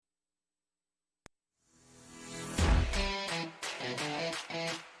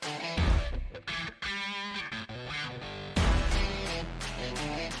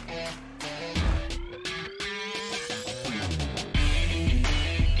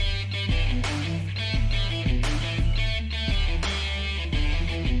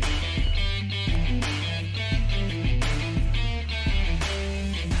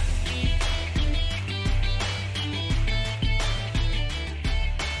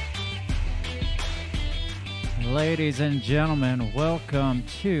Ladies and gentlemen, welcome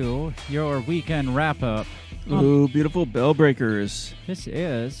to your weekend wrap-up. Ooh, beautiful bell breakers. This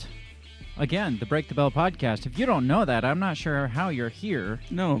is, again, the Break the Bell podcast. If you don't know that, I'm not sure how you're here.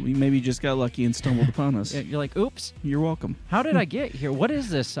 No, maybe you just got lucky and stumbled upon us. You're like, oops. You're welcome. How did I get here? What is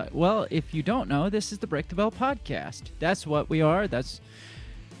this? Well, if you don't know, this is the Break the Bell podcast. That's what we are. That's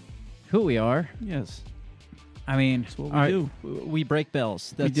who we are. Yes. I mean, That's what we do. We break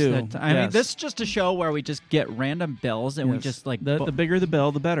bells. We do. I mean, Yes. this is just a show where we just get random bells and we Yes. just like The bigger the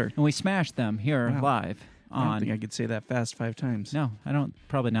bell, the better. and we smash them here Wow. live I don't on. think I could say that fast 5 times. No, I don't.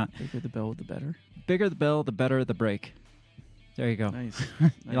 Probably not. Bigger the bell, the better. Bigger the bell, the better the break. There you go. Nice. You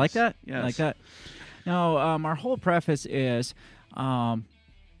like that? Yes. You like that? No, our whole preface is,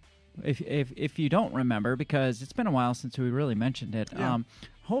 if you don't remember, because it's been a while since we really mentioned it. Yeah.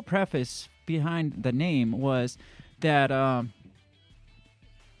 Whole preface behind the name was that a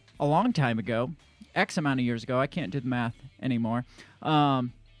long time ago, X amount of years ago, I can't do the math anymore.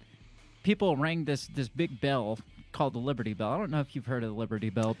 People rang this big bell called the Liberty Bell. I don't know if you've heard of the Liberty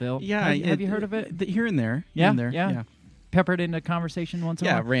Bell, Bill. Yeah. Have you heard of it? Here and there. Yeah, Here and there. yeah. Peppered into conversation once in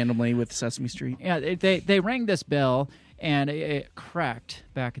a Yeah, while. randomly with Sesame Street. Yeah, they rang this bell, and it cracked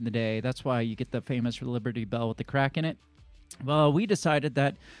back in the day. That's why you get the famous Liberty Bell with the crack in it. Well, we decided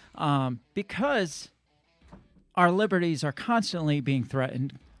that because our liberties are constantly being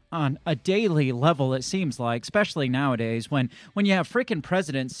threatened on a daily level, it seems like, especially nowadays, when you have freaking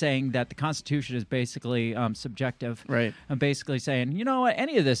presidents saying that the Constitution is basically subjective. Right. And basically saying, you know what,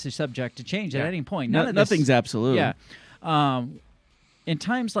 any of this is subject to change at any point. None of this, Nothing's absolute. yeah. In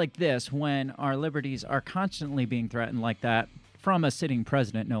times like this, when our liberties are constantly being threatened like that from a sitting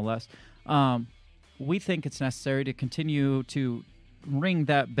president, no less, we think it's necessary to continue to ring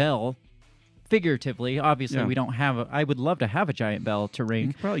that bell figuratively. Obviously, Yeah. we don't have I would love to have a giant bell to You ring.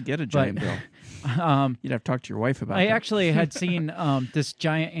 could probably get a giant bell. You'd have to talk to your wife about I that. actually had seen this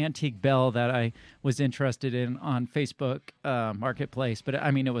giant antique bell that I was interested in on Facebook Marketplace, but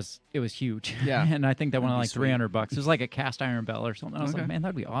I mean it was huge. Yeah. And I think that went That'd like be sweet. $300. It was like a cast iron bell or something. I was like, Okay. man,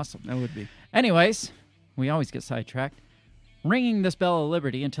 that'd be awesome. That would be. Anyways, we always get sidetracked. Ringing this bell of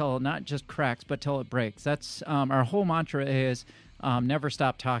liberty until it not just cracks, but till it breaks. That's our whole mantra is never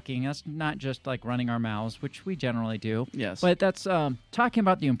stop talking. That's not just like running our mouths, which we generally do. Yes. But that's talking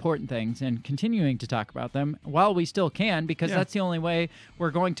about the important things and continuing to talk about them while we still can, because Yeah. that's the only way we're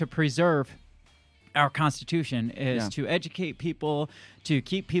going to preserve our Constitution is Yeah. to educate people, to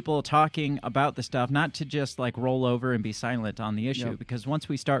keep people talking about the stuff, not to just like roll over and be silent on the issue. Yep. Because once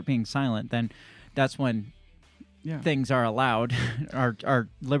we start being silent, then that's when Yeah. things are allowed, our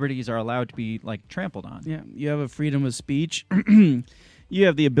liberties are allowed to be like trampled on. Yeah, you have a freedom of speech. You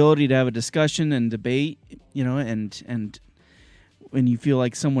have the ability to have a discussion and debate, and when you feel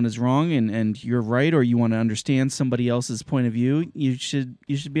like someone is wrong and you're right, or you want to understand somebody else's point of view, you should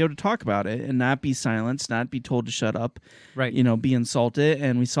be able to talk about it and not be silenced, not be told to shut up, Right. be insulted.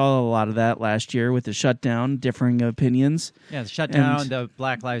 And we saw a lot of that last year with the shutdown, differing opinions. Yeah, the shutdown, And the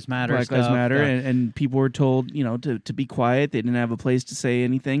Black Lives Matter Black stuff. Lives Matter, the- and people were told, to be quiet. They didn't have a place to say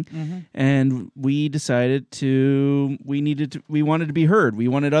anything, Mhm. and we decided we wanted to be heard. We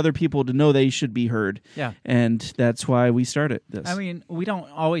wanted other people to know they should be heard, Yeah. and that's why we started this. I mean, we don't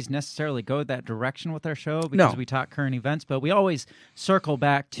always necessarily go that direction with our show because No. we talk current events, but we always circle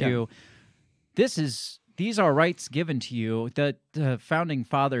back to these are rights given to you. The founding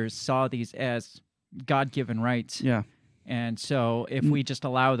fathers saw these as God-given rights. yeah, And so if we just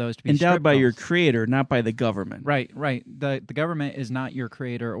allow those to be endowed stripped by your off- creator, not by the government. Right. The government is not your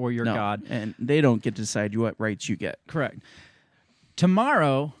creator or your No, God. and they don't get to decide what rights you get. Correct.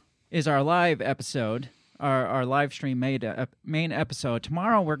 Tomorrow is our live episode, our live stream main episode.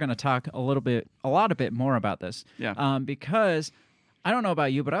 Tomorrow we're going to talk a lot bit more about this. Yeah. Because I don't know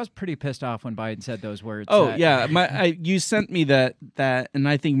about you, but I was pretty pissed off when Biden said those words. Oh that- yeah, you sent me that, and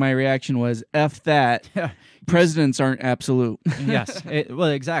I think my reaction was "F that." Presidents aren't absolute. Yes. Well,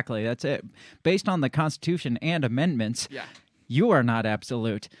 exactly. That's it. Based on the Constitution and amendments, Yeah. you are not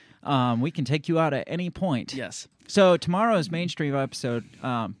absolute. We can take you out at any point. Yes. So tomorrow's mainstream episode,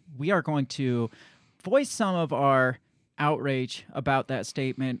 we are going to voice some of our outrage about that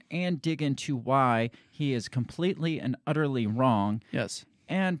statement and dig into why he is completely and utterly wrong Yes.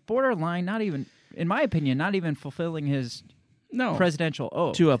 and borderline not even, in my opinion, not even fulfilling his No. presidential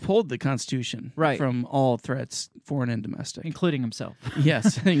oath, To uphold the Constitution Right. from all threats, foreign and domestic. including himself.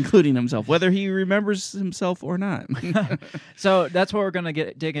 Yes, including himself, whether he remembers himself or not. So that's what we're going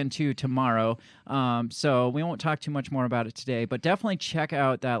to dig into tomorrow. So we won't talk too much more about it today, but definitely check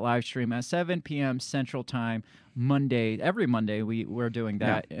out that live stream at 7 p.m. Central Time, Monday. Every Monday we're doing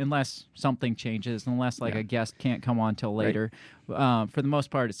that, unless something changes, unless like a guest can't come on till later. For the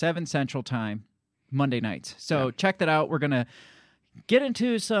most part, it's 7 Central Time, Monday nights. So check that out. We're going to get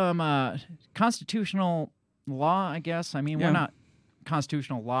into some constitutional law, I guess. I mean, we're not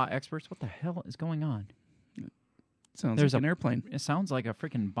constitutional law experts. What the hell is going on? Sounds There's like an airplane. It sounds like a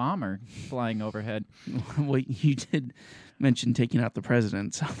freaking bomber flying overhead. Well, you did mention taking out the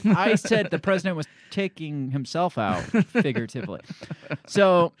president. So. I said the president was taking himself out, figuratively.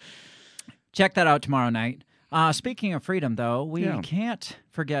 So check that out tomorrow night. Speaking of freedom, though, we can't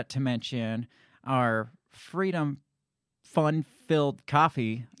forget to mention our Freedom fun-filled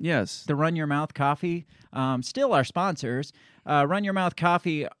coffee. Yes. The Run Your Mouth Coffee. Still our sponsors. Run Your Mouth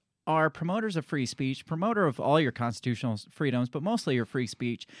Coffee are promoters of free speech, promoter of all your constitutional freedoms, but mostly your free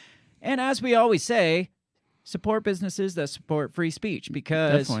speech. And as we always say, support businesses that support free speech,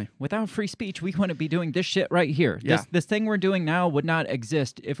 because without free speech, we wouldn't be doing this shit right here. Yeah. This thing we're doing now would not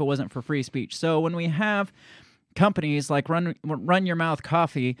exist if it wasn't for free speech. So when we have companies like Run Your Mouth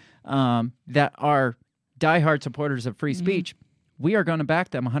Coffee that are diehard supporters of free speech, we are going to back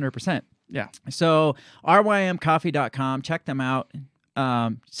them 100%. Yeah. So rymcoffee.com, check them out.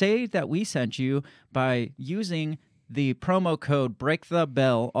 Say that we sent you by using the promo code Break the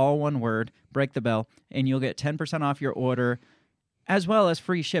Bell, all one word, Break the Bell, and you'll get 10% off your order, as well as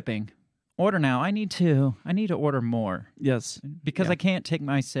free shipping. Order now. I need to order more. Yes. Because I can't take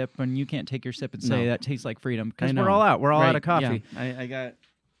my sip, and you can't take your sip and say that tastes like freedom. Because I know. we're all out. We're all out of coffee. Yeah. I got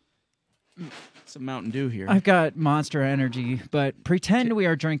some Mountain Dew here. I've got Monster Energy, but pretend we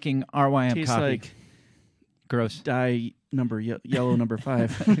are drinking RYM Tastes coffee. like gross. Yellow number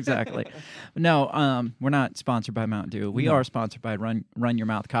 5. Exactly. No, we're not sponsored by Mountain Dew. We are sponsored by Run Your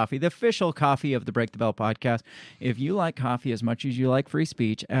Mouth Coffee, the official coffee of the Break the Bell podcast. If you like coffee as much as you like free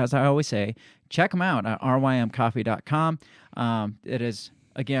speech, as I always say, check them out at rymcoffee.com. It is,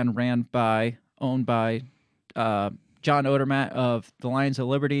 again, owned by John Odermatt of the Lions of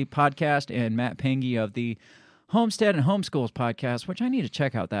Liberty podcast and Matt Pengy of the Homestead and Homeschools podcast, which I need to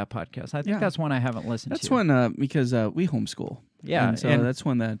check out that podcast. I think that's one I haven't listened to. That's one because we homeschool. Yeah. And so that's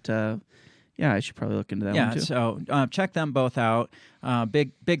one that, I should probably look into that one too. So check them both out.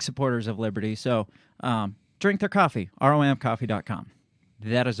 Big supporters of liberty. So drink their coffee, romcoffee.com.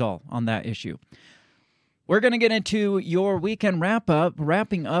 That is all on that issue. We're going to get into your weekend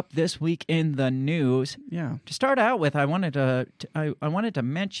wrapping up this week in the news. Yeah. To start out with, I wanted to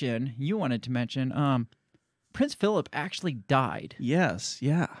mention, Prince Philip actually died. Yes,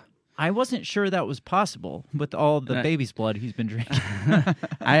 yeah. I wasn't sure that was possible with all the baby's blood he's been drinking.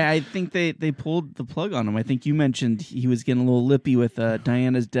 I think they pulled the plug on him. I think you mentioned he was getting a little lippy with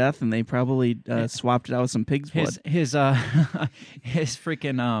Diana's death, and they probably swapped it out with some pig's blood. His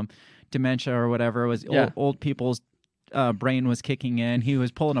freaking dementia or whatever was old people's brain was kicking in. He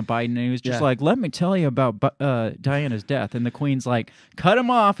was pulling a Biden, and he was just like, "Let me tell you about Diana's death." And the Queen's like, "Cut him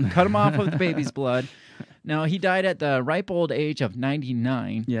off with the baby's blood." No, he died at the ripe old age of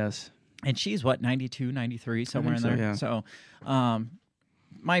 99. Yes. And she's, 92, 93, somewhere in there. Yeah. So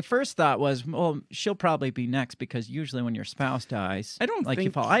my first thought was, well, she'll probably be next, because usually when your spouse dies, I don't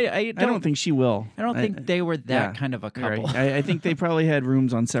think she will. I don't think they were that kind of a couple. Right. I think they probably had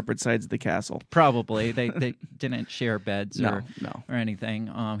rooms on separate sides of the castle. Probably. They didn't share beds or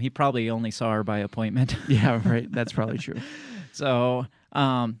anything. He probably only saw her by appointment. Yeah, right. That's probably true. So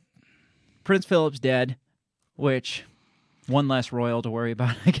Prince Philip's dead, which one less royal to worry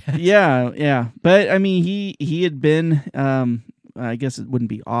about, I guess. Yeah. But I mean, he had been I guess it wouldn't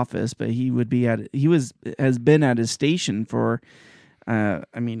be office, but has been at his station for he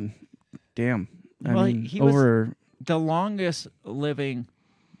was the longest living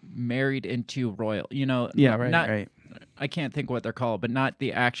married into royal, right. I can't think what they're called, but not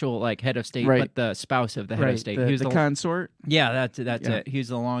the actual head of state, right. but the spouse of the head of state. He was the consort. Yeah, that's it. He's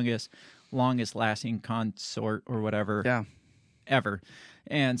the longest lasting consort or whatever ever.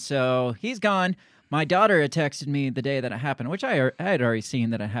 And so he's gone. My daughter had texted me the day that it happened, which I had already seen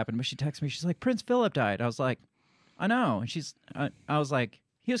that it happened, but she texted me. She's like, Prince Philip died. I was like, I know. And I was like,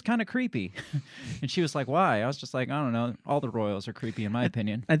 he was kind of creepy. And she was like, why? I was just like, I don't know. All the royals are creepy in my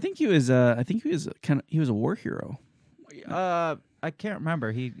opinion. I think he was a war hero. I can't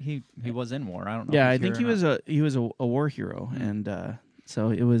remember. He was in war. I don't know. Yeah, I think he was a war hero, and so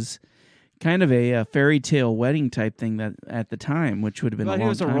it was kind of a fairy tale wedding type thing that at the time, which would have been But a he long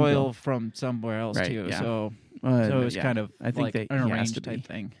was a time royal ago. from somewhere else Right, too, yeah. so it was kind of I think like they an he has arranged to be. type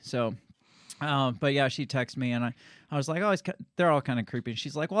thing. So, but yeah, she texted me and I was like, oh, they're all kind of creepy. And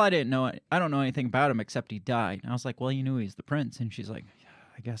she's like, well, I didn't know it. I don't know anything about him except he died. And I was like, well, you knew he's the prince. And she's like, yeah,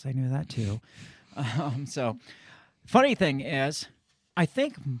 I guess I knew that too. So, funny thing is, I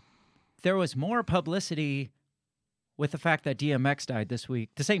think there was more publicity with the fact that DMX died this week,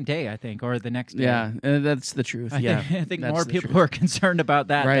 the same day, I think, or the next day. Yeah, that's the truth. I think more people were concerned about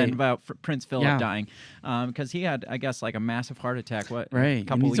that than about Prince Philip dying, because he had, I guess, like a massive heart attack. A couple and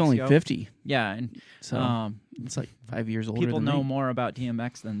he's weeks only ago? 50. Yeah, and So it's like 5 years older. people than know me. more about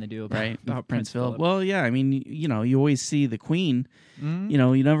DMX than they do about Prince Philip. Well, yeah, I mean, you always see the Queen.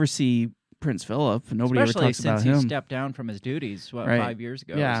 You never see Prince Philip. Nobody Especially ever talks about since him. he stepped down from his duties 5 years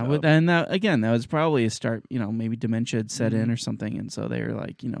ago. Yeah, so. and that was probably a start. Maybe dementia had set in or something, and so they were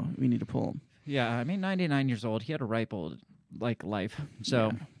like, we need to pull him. Yeah, I mean, 99 years old. He had a ripe old life.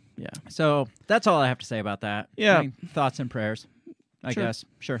 So yeah. So that's all I have to say about that. Yeah. I mean, thoughts and prayers, I guess.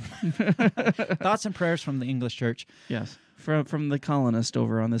 Sure. Thoughts and prayers from the English church. Yes, from the colonist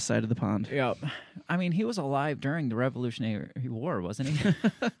over on this side of the pond. Yep. I mean, he was alive during the Revolutionary War, wasn't he?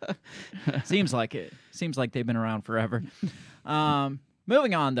 Seems like it. Seems like they've been around forever.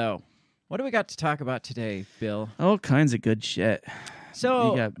 Moving on, though. What do we got to talk about today, Bill? All kinds of good shit.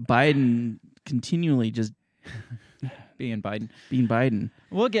 So you got Biden continually just being Biden. Being Biden.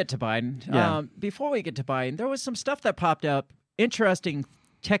 We'll get to Biden. Yeah. Before we get to Biden, there was some stuff that popped up, interesting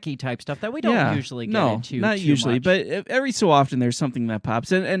techie type stuff that we don't usually get into. Not too usually, much. but every so often there's something that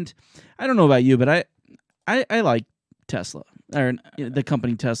pops. And I don't know about you, but I like Tesla, or the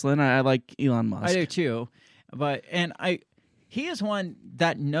company Tesla, and I like Elon Musk. I do too. He is one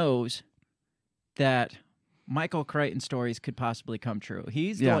that knows that Michael Crichton stories could possibly come true.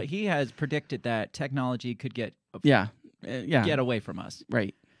 He has predicted that technology could get away from us.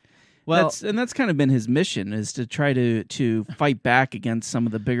 Right. Well, that's kind of been his mission, is to try to fight back against some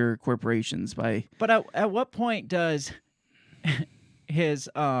of the bigger corporations by. But at what point does his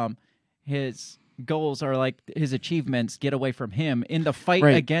goals or like his achievements get away from him in the fight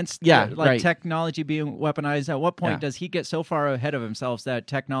against technology being weaponized? At what point does he get so far ahead of himself that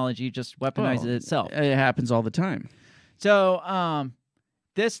technology just weaponizes itself? It happens all the time. So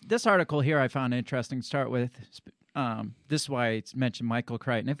this article here I found interesting to start with. This is why it's mentioned Michael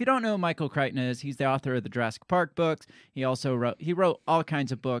Crichton. If you don't know who Michael Crichton is, he's the author of the Jurassic Park books. He also wrote all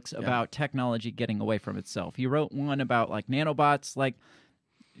kinds of books about technology getting away from itself. He wrote one about like nanobots, like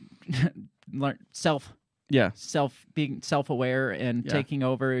being self-aware and taking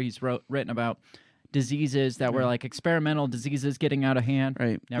over. He's written about diseases that were like experimental diseases getting out of hand.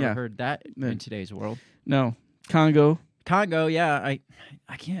 Right. Never heard that in today's world. No. Congo, yeah.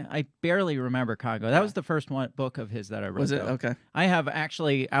 I barely remember Congo. That was the first book of his that I read. Was it? Though. Okay. I have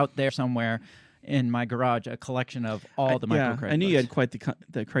actually out there somewhere in my garage a collection of all the Michael Crichton I knew books. you had quite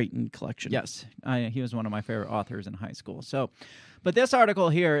the Crichton collection. Yes. He was one of my favorite authors in high school. So, but this article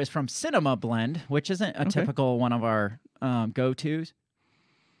here is from Cinema Blend, which isn't a typical one of our go-tos.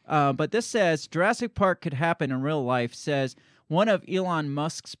 But this says, Jurassic Park could happen in real life, says one of Elon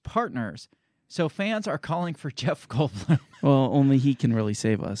Musk's partners. So fans are calling for Jeff Goldblum. Well, only he can really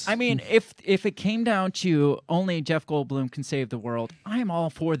save us. I mean, if it came down to only Jeff Goldblum can save the world, I'm all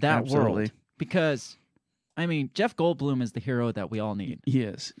for that world. Because, I mean, Jeff Goldblum is the hero that we all need. He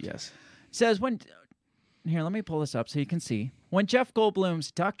is, yes. Says here, let me pull this up so you can see. When Jeff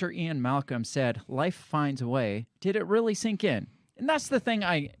Goldblum's Dr. Ian Malcolm said, "Life finds a way," did it really sink in? And that's the thing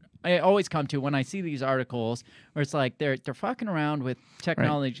I always come to when I see these articles where it's like they're fucking around with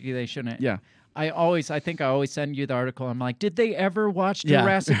technology they shouldn't. Yeah. I think I always send you the article. I'm like, did they ever watch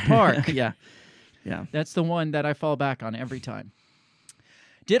Jurassic Park? Yeah. That's the one that I fall back on every time.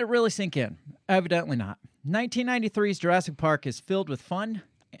 Did it really sink in? Evidently not. 1993's Jurassic Park is filled with fun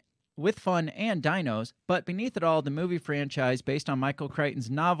and dinos, but beneath it all, the movie franchise based on Michael Crichton's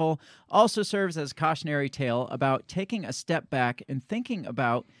novel also serves as a cautionary tale about taking a step back and thinking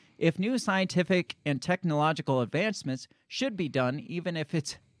about if new scientific and technological advancements should be done, even if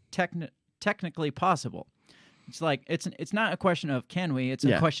it's technically possible. It's like it's not a question of can we, it's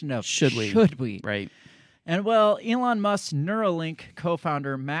a question of should we. Right. And well, Elon Musk's Neuralink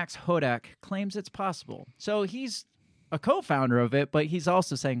co-founder Max Hodak claims it's possible. So he's a co-founder of it, but he's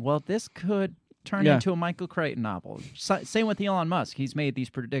also saying, well, this could turn into a Michael Crichton novel. Same with Elon Musk. He's made these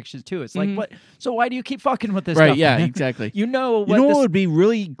predictions too. It's like, what? So why do you keep fucking with this stuff? Right, yeah, exactly. You know what would be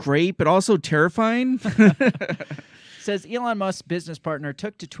really great, but also terrifying? Says Elon Musk's business partner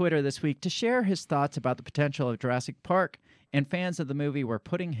took to Twitter this week to share his thoughts about the potential of Jurassic Park and fans of the movie were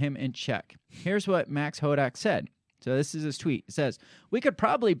putting him in check. Here's what Max Hodak said. So this is his tweet. It says, "We could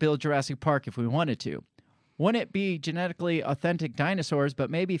probably build Jurassic Park if we wanted to. Wouldn't it be genetically authentic dinosaurs, but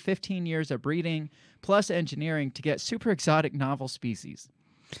maybe 15 years of breeding plus engineering to get super exotic novel species?"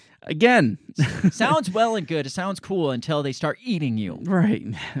 Again. Sounds well and good. It sounds cool until they start eating you. Right.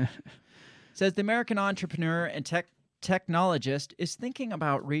 Says the American entrepreneur and technologist is thinking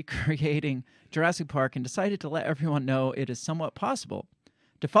about recreating Jurassic Park and decided to let everyone know it is somewhat possible.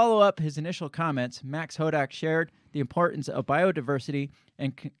 To follow up his initial comments, Max Hodak shared the importance of biodiversity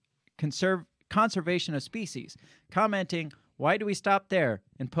and conservation of species, commenting, "Why do we stop there?"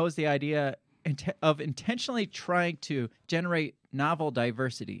 and posed the idea of intentionally trying to generate novel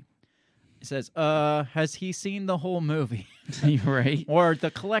diversity. He says, has he seen the whole movie? Right. Or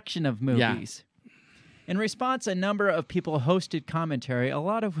the collection of movies? Yeah. In response, a number of people hosted commentary, a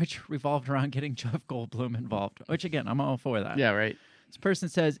lot of which revolved around getting Jeff Goldblum involved, which, again, I'm all for that. Yeah, right. This person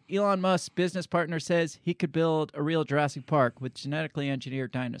says, Elon Musk's business partner says he could build a real Jurassic Park with genetically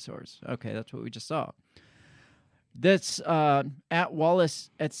engineered dinosaurs. Okay, that's what we just saw. This at Wallace,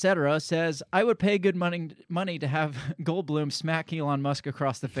 etc. says, I would pay good money to have Goldblum smack Elon Musk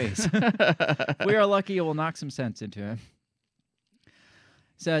across the face. If we are lucky, it will knock some sense into him.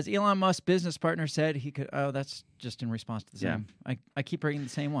 Says Elon Musk's business partner said he could. Oh, that's just in response to the same. I keep reading the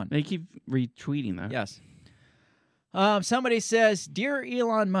same one. They keep retweeting that. Yes. Somebody says, Dear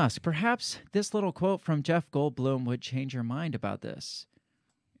Elon Musk, perhaps this little quote from Jeff Goldblum would change your mind about this.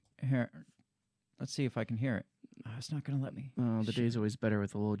 Here, let's see if I can hear it. Oh, it's not going to let me. Oh, the day's always better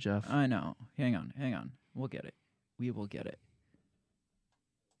with a little Jeff. I know. Hang on. We'll get it. We will get it.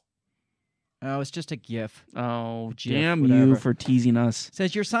 Oh, it's just a GIF. Oh, GIF, damn whatever. you for teasing us.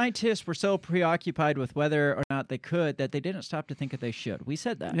 Says your scientists were so preoccupied with whether or not they could that they didn't stop to think that they should. We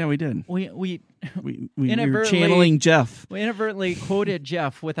said that. Yeah, we did. We were channeling Jeff. We inadvertently quoted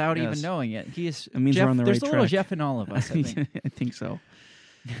Jeff without even knowing it. It means Jeff, we're on the right track. There's a little Jeff in all of us, I think. I think so.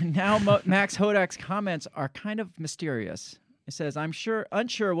 Now, Max Hodak's comments are kind of mysterious. It says, I'm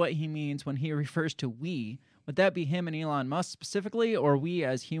unsure what he means when he refers to we. Would that be him and Elon Musk specifically, or we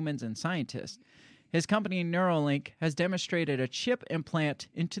as humans and scientists? His company, Neuralink, has demonstrated a chip implant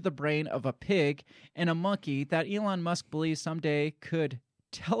into the brain of a pig and a monkey that Elon Musk believes someday could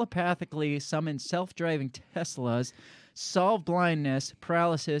telepathically summon self-driving Teslas, solve blindness,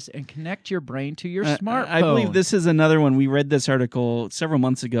 paralysis, and connect your brain to your smartphone. I believe this is another one. We read this article several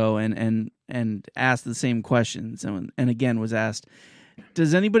months ago and asked the same questions, and again was asked,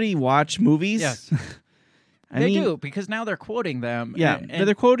 does anybody watch movies? Yes. They do, because now they're quoting them. Yeah, but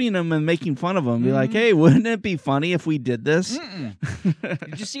they're quoting them and making fun of them. Be like, hey, wouldn't it be funny if we did this?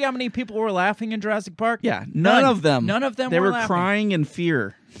 Did you see how many people were laughing in Jurassic Park? Yeah, none of them. None of them They were laughing. crying in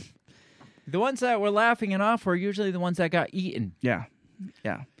fear. The ones that were laughing it off were usually the ones that got eaten. Yeah.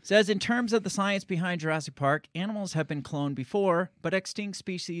 Says, in terms of the science behind Jurassic Park, animals have been cloned before, but extinct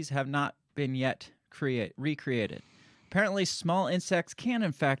species have not been yet recreated. Apparently, small insects can,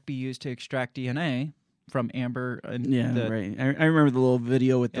 in fact, be used to extract DNA from amber. Right. I remember the little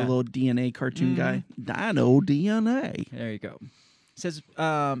video with the little DNA cartoon guy. Dino DNA. There you go. It says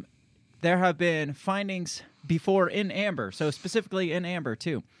there have been findings before in amber, so specifically in amber,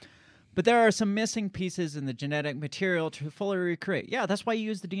 too. But there are some missing pieces in the genetic material to fully recreate. Yeah, that's why you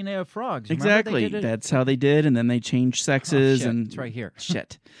use the DNA of frogs. Exactly. That's how they did, and then they changed sexes. And it's right here.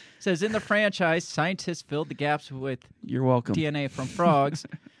 Shit. It says, in the franchise, scientists filled the gaps with You're welcome. DNA from frogs,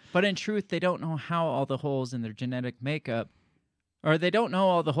 but in truth, they don't know how all the holes in their genetic makeup, or they don't know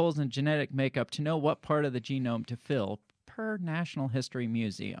all the holes in genetic makeup to know what part of the genome to fill, per National History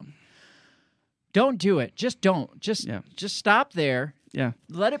Museum. Don't do it. Just don't. Just stop there. Yeah.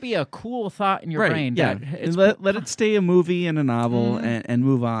 Let it be a cool thought in your brain. Yeah. Let it stay a movie and a novel and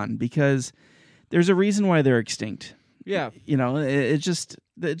move on, because there's a reason why they're extinct. Yeah. You know, it just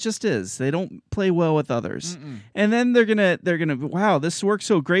is. They don't play well with others. And then they're gonna wow, this works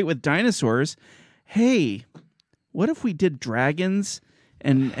so great with dinosaurs. Hey, what if we did dragons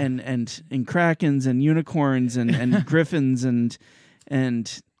and krakens and unicorns and griffins and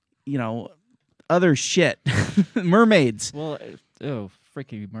you know, other shit. Mermaids. Well,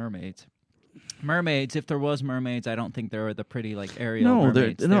 freaking mermaids. Mermaids, if there was mermaids, I don't think they were the pretty, like, Ariel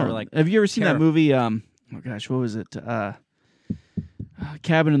mermaids. They were like, have you ever seen that movie, oh gosh, what was it?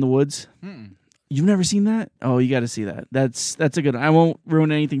 Cabin in the Woods? You've never seen that? Oh, you got to see that. That's a good one. I won't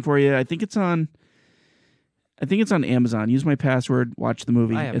ruin anything for you. I think it's on Amazon. Use my password, watch the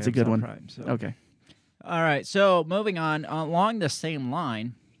movie. It's a good one. Prime, so. Okay. All right, so moving on. Along the same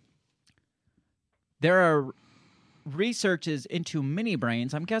line, there are researches into mini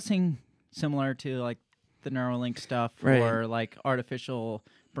brains. I'm guessing similar to like the Neuralink stuff Right. or like artificial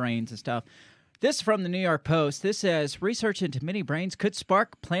brains and stuff. This from the New York Post. This says research into mini brains could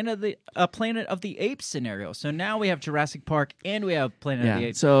spark Planet of the Apes scenario. So now we have Jurassic Park and we have Planet of the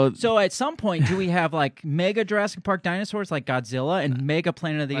Apes. So at some point, do we have like mega Jurassic Park dinosaurs like Godzilla and mega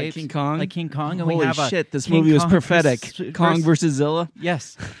Planet of the like Apes King Kong? like King Kong? And Holy we have shit! This King movie was Kong prophetic. Kong versus Zilla.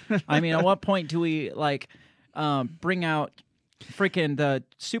 Yes. I mean, at what point do we like bring out freaking the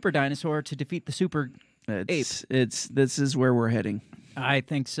super dinosaur to defeat the super ape? This is where we're heading. I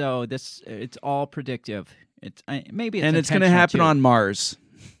think so. It's all predictive. Maybe it's And it's going to intentional, happen too. on Mars.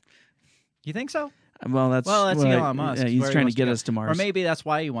 You think so? Well, that's Elon Musk. Yeah, is he's where he trying to wants get go. us to Mars. Or maybe that's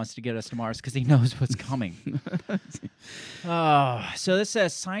why he wants to get us to Mars, because he knows what's coming. So this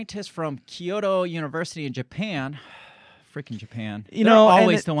says scientists from Kyoto University in Japan. Freaking Japan. You They're know, and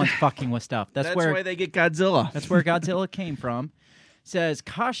always the ones fucking with stuff. That's where why they get Godzilla. That's where Godzilla came from. Says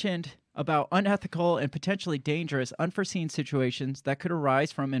cautioned about unethical and potentially dangerous unforeseen situations that could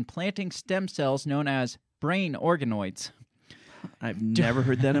arise from implanting stem cells known as brain organoids. I've never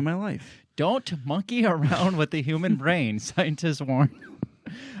heard that in my life. Don't monkey around with the human brain, scientists warn.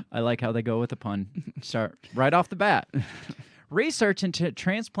 I like how they go with the pun. Start right off the bat. Research into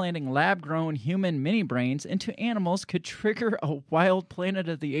transplanting lab-grown human mini-brains into animals could trigger a wild Planet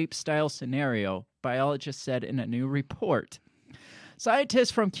of the Apes style scenario, biologists said in a new report.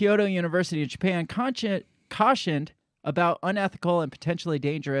 Scientists from Kyoto University of Japan cautioned about unethical and potentially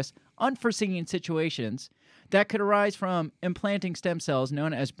dangerous, unforeseen situations that could arise from implanting stem cells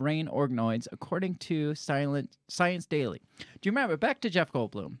known as brain organoids, according to Science Daily. Do you remember? Back to Jeff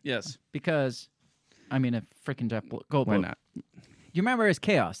Goldblum. Yes. Because, I mean, a freaking Jeff Goldblum. Why not? You remember his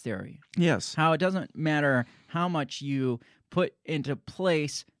chaos theory? Yes. How it doesn't matter how much you put into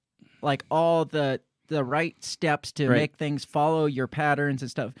place, like all the right steps to make things follow your patterns and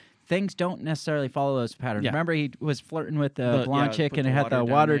stuff. Things don't necessarily follow those patterns. Yeah. Remember, he was flirting with the blonde chick, put and the it had water the down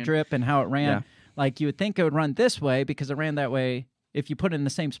water there. drip and how it ran. Yeah. Like, you would think it would run this way because it ran that way. If you put it in the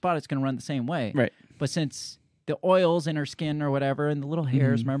same spot, it's going to run the same way. Right. But since the oils in her skin or whatever, and the little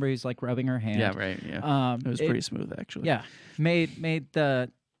hairs, remember, he's like rubbing her hand. Yeah, right. Yeah. It was it- pretty smooth, actually. Yeah, made the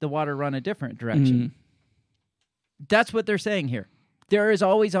water run a different direction. That's what they're saying here. There is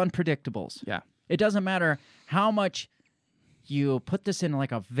always unpredictables. Yeah. It doesn't matter how much you put this in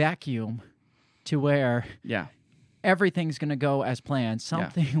like a vacuum to where Yeah. everything's going to go as planned.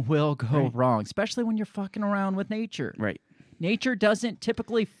 Something will go Right. wrong, especially when you're fucking around with nature. Right. Nature doesn't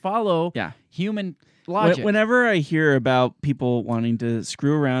typically follow Yeah. human logic. Whenever I hear about people wanting to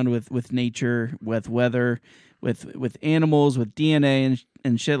screw around with nature, with weather, with animals, with DNA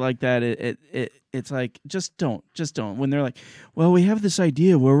and shit like that, it's like just don't. When they're like, well, we have this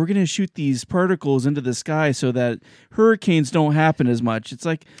idea where we're gonna shoot these particles into the sky so that hurricanes don't happen as much. It's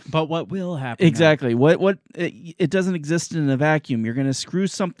like, but what will happen? exactly. What it doesn't exist in a vacuum. You're gonna screw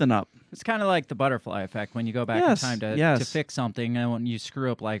something up. It's kind of like the butterfly effect when you go back Yes, in time to yes. fix something, and when you screw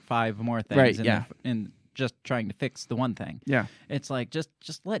up like 5 more things, Right, and yeah. and just trying to fix the one thing. Yeah. It's like just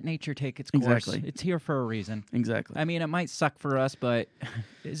let nature take its course. Exactly. It's here for a reason. Exactly. I mean, it might suck for us, but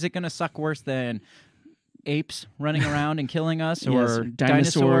is it going to suck worse than apes running around and killing us, or Yes,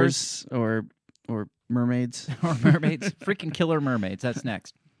 dinosaurs or mermaids. or mermaids? Freaking killer mermaids. That's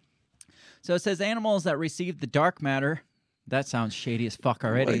next. So it says animals that receive the dark matter. That sounds shady as fuck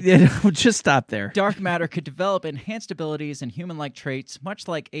already. Just stop there. Dark matter could develop enhanced abilities and human-like traits, much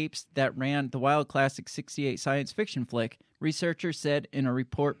like apes that ran the wild classic 68 science fiction flick, researchers said in a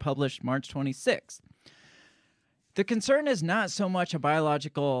report published March 26. The concern is not so much a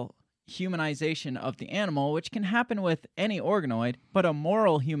biological humanization of the animal, which can happen with any organoid, but a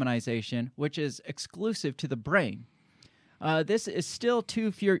moral humanization, which is exclusive to the brain. This is still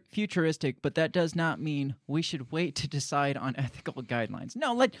too futuristic, but that does not mean we should wait to decide on ethical guidelines.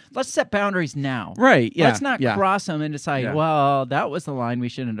 No, let's set boundaries now. Right, yeah. Let's not cross them and decide, Yeah. well, that was the line we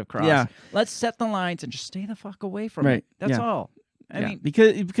shouldn't have crossed. Yeah. Let's set the lines and just stay the fuck away from Right, it. That's yeah. all. I Yeah, mean,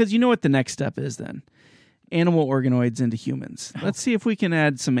 because you know what the next step is then. Animal organoids into humans. Let's see if we can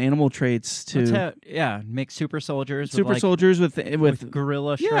add some animal traits to make super soldiers super with, like, soldiers with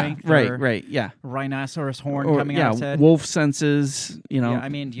gorilla yeah, strength, or right, yeah. rhinoceros horn Or coming out its head. wolf senses, you know. Yeah, I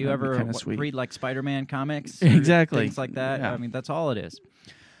mean, do you that'd be ever kinda sweet. read like Spider-Man comics? Or Exactly. things like that. Yeah. I mean, that's all it is.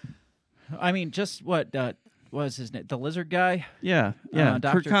 I mean, just what was his name? The lizard guy? Yeah. Kurt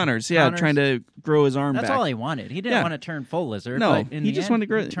Dr. Connors, Connors. trying to grow his arm That's back. all he wanted. He didn't Yeah. want to turn full lizard. No, but in he the just end, wanted to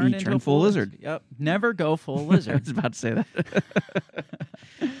grow- he turned he into turned a full lizard. Yep. Never go full I lizard. was about to say that.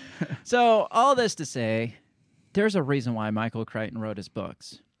 So all this to say, there's a reason why Michael Crichton wrote his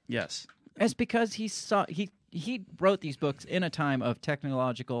books. Yes. It's because he he wrote these books in a time of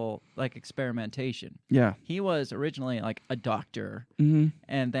technological like experimentation. Yeah. He was originally like a doctor, Mm-hmm.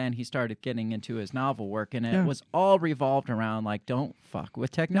 and then he started getting into his novel work, and it Yeah. was all revolved around like, don't fuck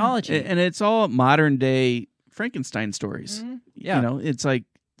with technology. And it's all modern day Frankenstein stories. Yeah. You know, it's like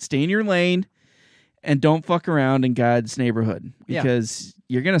stay in your lane and don't fuck around in God's neighborhood because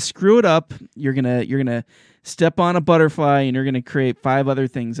you're gonna screw it up. You're gonna step on a butterfly and you're gonna create 5 other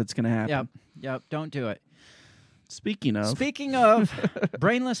things that's gonna happen. Yep. Don't do it. Speaking of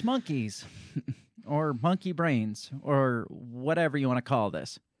brainless monkeys, or monkey brains, or whatever you want to call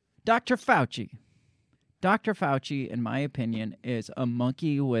this, Dr. Fauci. Dr. Fauci, in my opinion, is a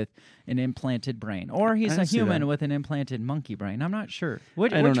monkey with an implanted brain, or he's a human with an implanted monkey brain. I'm not sure.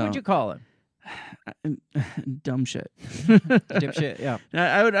 Which would you call him? dumb shit. Dipshit. Yeah.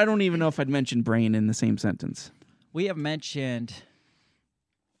 I don't even know if I'd mention brain in the same sentence. We have mentioned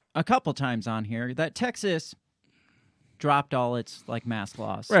a couple times on here that Texas dropped all its like mask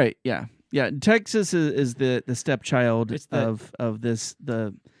laws. Right. Yeah. Yeah. Texas is the stepchild of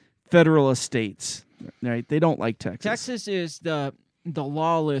the federal estates. Right. They don't like Texas. Texas is the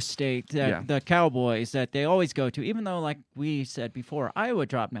lawless state that the cowboys that they always go to, even though, like we said before, Iowa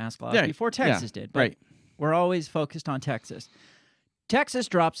dropped mask laws before Texas did. But right. We're always focused on Texas. Texas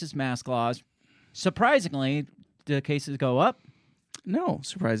drops its mask laws. Surprisingly, the cases go up. No,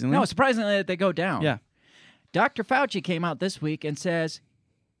 surprisingly, they go down. Yeah. Dr. Fauci came out this week and says,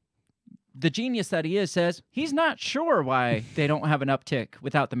 the genius that he is, says he's not sure why they don't have an uptick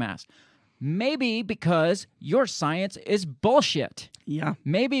without the mask. Maybe because your science is bullshit. Yeah.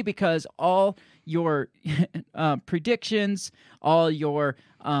 Maybe because all your predictions, all your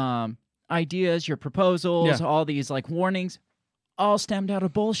ideas, your proposals, all these like warnings, all stemmed out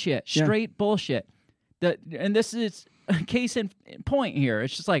of bullshit, straight bullshit. And this is a case in point here.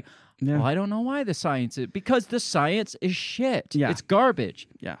 It's just like, well, I don't know why the science is, because the science is shit. Yeah. It's garbage.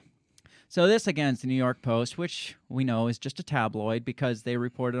 Yeah. So this, again, is the New York Post, which we know is just a tabloid because they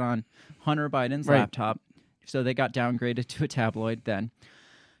reported on Hunter Biden's laptop. So they got downgraded to a tabloid then.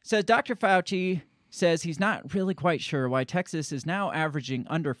 Says Dr. Fauci says he's not really quite sure why Texas is now averaging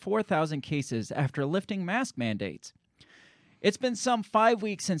under 4,000 cases after lifting mask mandates. It's been some 5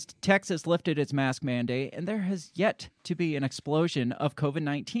 weeks since Texas lifted its mask mandate, and there has yet to be an explosion of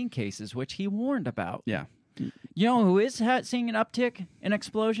COVID-19 cases, which he warned about. Yeah. You know who is seeing an uptick, an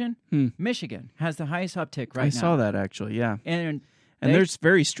explosion? Michigan has the highest uptick right now. I saw that, actually, yeah. And they're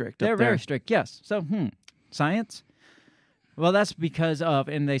very strict. They're up there. very strict, yes. So, science? Well, that's because of,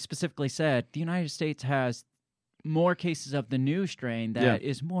 and they specifically said, the United States has more cases of the new strain that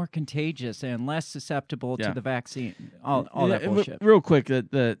is more contagious and less susceptible to the vaccine. All that bullshit. Real quick,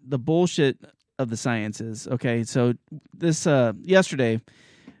 the bullshit of the sciences. Okay, so this yesterday,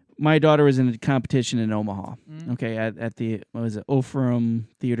 my daughter was in a competition in Omaha. Okay, at the Ophium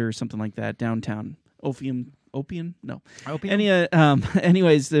Theater or something like that downtown. Opium? No. Opium?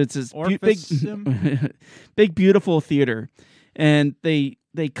 Anyways, it's this big beautiful theater, and they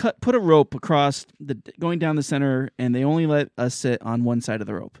put a rope across going down the center, and they only let us sit on one side of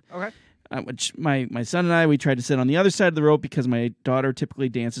the rope. Okay. Which my son and I, we tried to sit on the other side of the rope because my daughter typically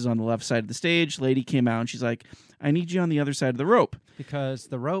dances on the left side of the stage. Lady came out and she's like, I need you on the other side of the rope. Because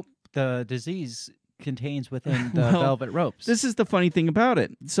the disease contains within the velvet ropes. This is the funny thing about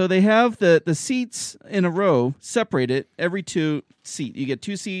it. So they have the seats in a row separated every 2 seats. You get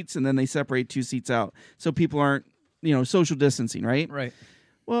 2 seats and then they separate 2 seats out. So people aren't, social distancing, right? Right.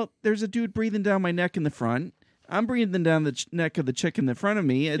 Well, there's a dude breathing down my neck in the front. I'm breathing down the neck of the chick in the front of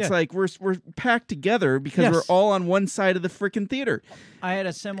me. It's like we're packed together because we're all on one side of the freaking theater. I had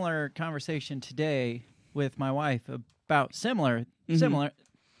a similar conversation today with my wife about similar.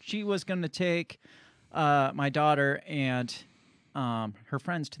 She was going to take my daughter and her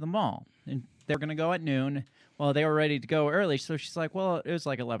friends to the mall, and they were going to go at noon. Well, they were ready to go early, so she's like, well, it was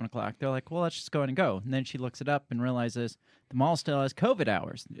like 11 o'clock. They're like, well, let's just go ahead and go. And then she looks it up and realizes the mall still has COVID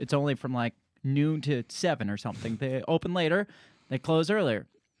hours. It's only from like noon to 7 or something. They open later, they close earlier.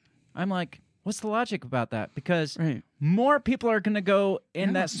 I'm like, what's the logic about that? Because more people are going to go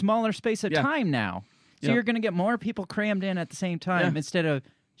in that smaller space of time now. So you're going to get more people crammed in at the same time instead of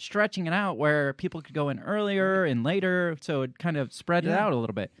stretching it out where people could go in earlier and later, so it kind of spread it out a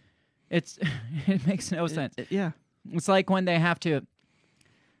little bit. It makes no sense. It's like when they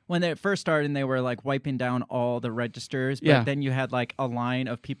first started and they were like wiping down all the registers, but then you had like a line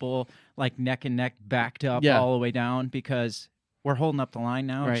of people like neck and neck backed up all the way down because we're holding up the line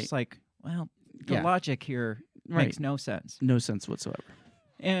now. It's just like, well, the logic here makes no sense. No sense whatsoever.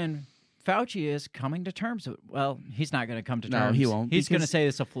 And Fauci is coming to terms with. Well, he's not going to come to No, terms. he won't, He's going to because- say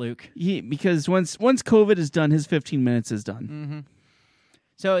it's a fluke. Because once COVID is done, his 15 minutes is done. Mm-hmm.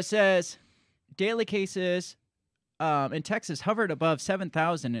 So it says daily cases in Texas hovered above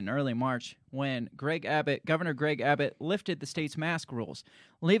 7,000 in early March when Governor Greg Abbott lifted the state's mask rules,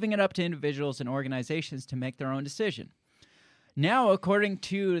 leaving it up to individuals and organizations to make their own decision. Now, according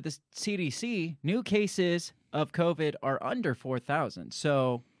to the CDC, new cases of COVID are under 4,000,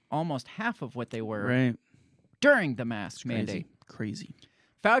 so almost half of what they were Right. during the mask mandate. Crazy.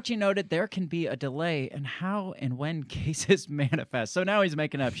 Fauci noted there can be a delay in how and when cases manifest. So now he's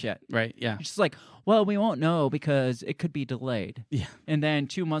making up shit. Right. Yeah. It's just like, well, we won't know because it could be delayed. Yeah. And then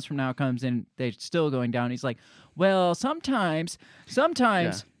 2 months from now comes and they're still going down. He's like, well, sometimes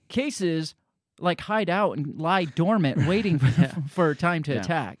cases like hide out and lie dormant, waiting for time to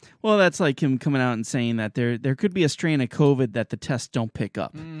attack. Well, that's like him coming out and saying that there could be a strain of COVID that the tests don't pick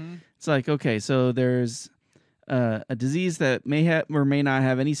up. Mm-hmm. It's like, okay, so there's a disease that may have or may not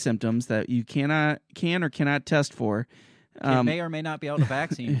have any symptoms that you can or cannot test for. It may or may not be able to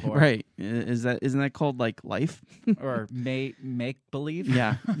vaccine for. Right. Isn't that called like life? Or make believe.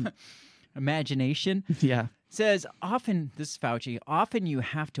 Yeah. Imagination. Yeah. Says often, this is Fauci, often you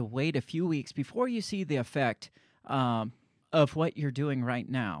have to wait a few weeks before you see the effect of what you're doing right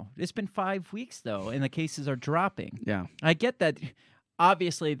now. It's been 5 weeks, though, and the cases are dropping. Yeah. I get that.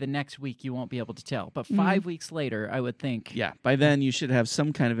 Obviously, the next week you won't be able to tell, but 5 weeks later, I would think. Yeah. By then you should have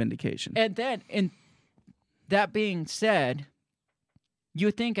some kind of indication. And then, that being said, you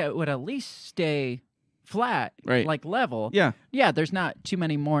would think it would at least stay flat, Right. like level. Yeah. Yeah, there's not too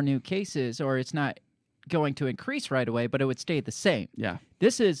many more new cases, or it's not going to increase right away, but it would stay the same. Yeah.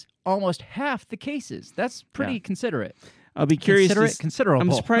 This is almost half the cases. That's pretty considerate. I'll be curious. Considerable.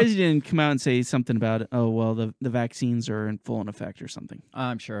 I'm surprised he didn't come out and say something about, oh, well, the vaccines are in full effect or something.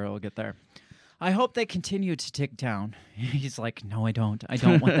 I'm sure it'll get there. I hope they continue to tick down. He's like, no, I don't. I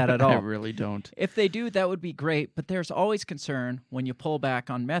don't want that at all. I really don't. If they do, that would be great, but there's always concern when you pull back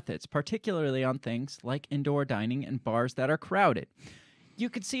on methods, particularly on things like indoor dining and bars that are crowded. You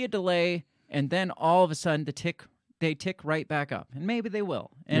could see a delay, and then all of a sudden they tick right back up, and maybe they will,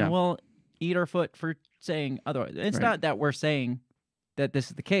 and we'll eat our foot for saying otherwise. It's not that we're saying that this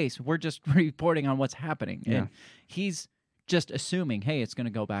is the case. We're just reporting on what's happening, and he's just assuming, hey, it's going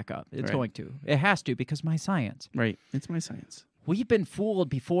to go back up. It's going to. It has to, because my science. Right. It's my science. We've been fooled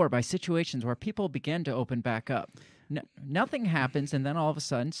before by situations where people begin to open back up. Nothing happens, and then all of a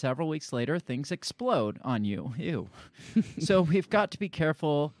sudden, several weeks later, things explode on you. Ew. So we've got to be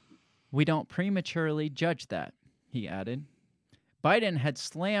careful we don't prematurely judge that, he added. Biden had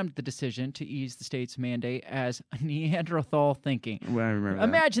slammed the decision to ease the state's mandate as Neanderthal thinking. Well, I remember that.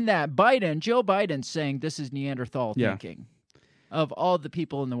 Imagine that. Joe Biden saying this is Neanderthal thinking. Of all the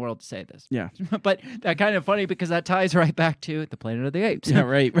people in the world to say this. Yeah. But that's kind of funny because that ties right back to the Planet of the Apes. Yeah,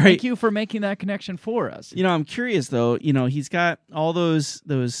 right. Thank you for making that connection for us. You know, I'm curious, though. You know, he's got all those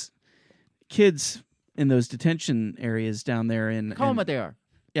kids in those detention areas down there. Call them what they are.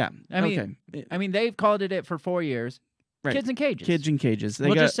 Yeah. I mean, they've called it for 4 years. Right. Kids in cages. Kids in cages.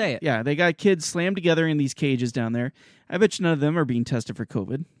 We'll just say it. Yeah, they got kids slammed together in these cages down there. I bet you none of them are being tested for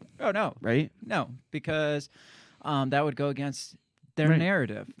COVID. Oh, no. Right? No, because that would go against their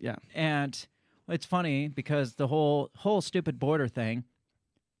narrative. Yeah. And it's funny because the whole stupid border thing,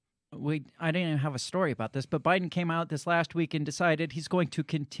 I didn't even have a story about this, but Biden came out this last week and decided he's going to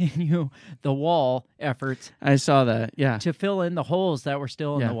continue the wall efforts. I saw that, yeah. To fill in the holes that were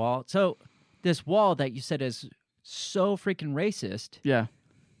still in the wall. So this wall that you said is so freaking racist. Yeah.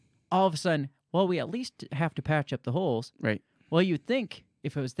 All of a sudden, well, we at least have to patch up the holes. Right. Well, you'd think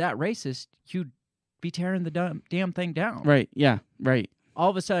if it was that racist, you'd be tearing the damn thing down. Right, yeah, right. All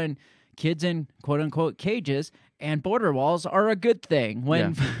of a sudden, kids in quote-unquote cages and border walls are a good thing.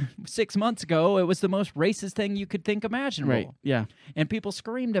 When 6 months ago, it was the most racist thing you could think imaginable. Right, yeah. And people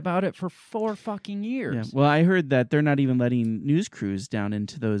screamed about it for 4 fucking years. Yeah. Well, I heard that they're not even letting news crews down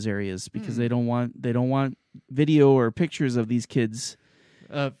into those areas because they don't want video or pictures of these kids.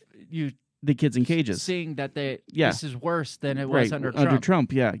 The kids in cages. Seeing that this is worse than it was under Trump. Under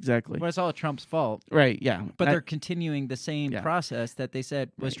Trump, yeah, exactly. Well, it's all Trump's fault. Right, yeah. But they're continuing the same process that they said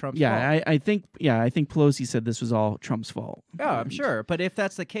was Trump's fault. I think Pelosi said this was all Trump's fault. Oh, I'm sure. But if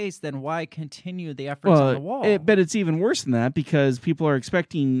that's the case, then why continue the efforts on the wall? But it's even worse than that because people are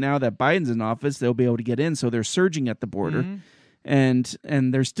expecting now that Biden's in office, they'll be able to get in, so they're surging at the border. Mm-hmm.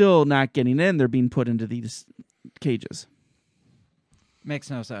 And they're still not getting in. They're being put into these cages.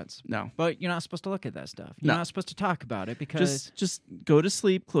 Makes no sense. No. But you're not supposed to look at that stuff. You're not supposed to talk about it because... Just go to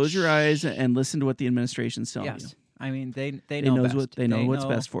sleep, close your eyes, and listen to what the administration's telling you. I mean, they They know knows best. they know what's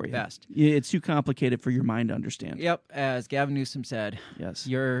best for you. Best. It's too complicated for your mind to understand. Yep, as Gavin Newsom said, Yes.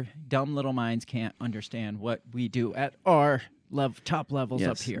 your dumb little minds can't understand what we do at our top levels up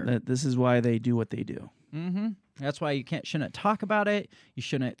Yes. here. This is why they do what they do. Mm-hmm. That's why you shouldn't talk about it. You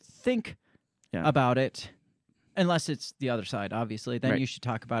shouldn't think Yeah. about it, unless it's the other side. Obviously, then Right. you should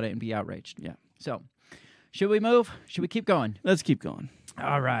talk about it and be outraged. Yeah. So, should we move? Should we keep going? Let's keep going.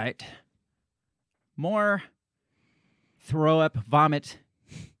 All right. More throw up vomit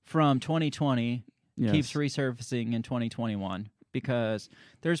from 2020 Yes. keeps resurfacing in 2021 because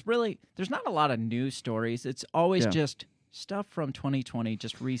there's not a lot of news stories. It's always Yeah. just stuff from 2020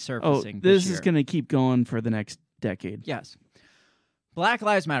 just Oh, resurfacing. this year. is going to keep going for the next decade. Yes. Black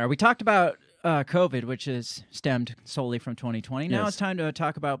Lives Matter. We talked about COVID, which is stemmed solely from 2020. Now Yes. it's time to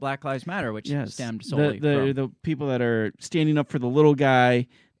talk about Black Lives Matter, which Yes. stemmed solely The people that are standing up for the little guy,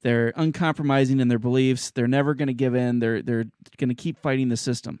 they're uncompromising in their beliefs. They're never going to give in. They're going to keep fighting the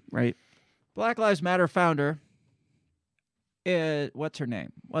system, right? Black Lives Matter founder is what's her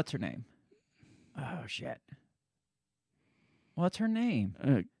name? Oh shit. What's her name?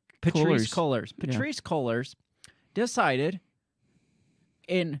 Patrisse Cullors. Patrisse Cullors decided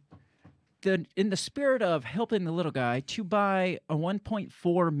in the spirit of helping the little guy to buy a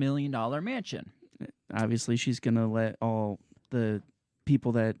 $1.4 million mansion. Obviously, she's going to let all the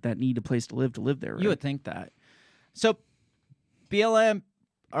people that need a place to live there. Right? You would think that. So BLM,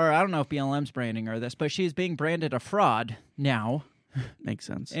 or I don't know if BLM's branding her this, but she's being branded a fraud now. Makes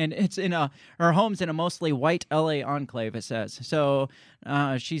sense. And it's her home's in a mostly white LA enclave, it says. So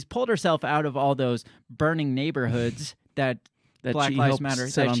she's pulled herself out of all those burning neighborhoods that Black she Lives helped Matter,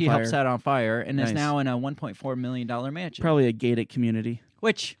 set that on she fire. helped set on fire, and is Nice. now in a $1.4 million mansion. Probably a gated community.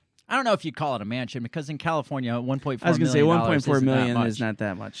 Which, I don't know if you'd call it a mansion, because in California, $1.4 million I was going to say $1.4 million isn't that is much. not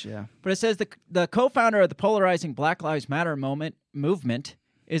that much, yeah. But it says the co-founder of the polarizing Black Lives Matter movement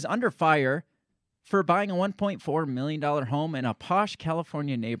is under fire for buying a $1.4 million home in a posh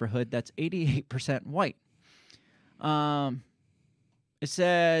California neighborhood that's 88% white. It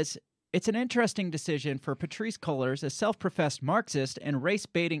says, it's an interesting decision for Patrisse Cullors, a self-professed Marxist and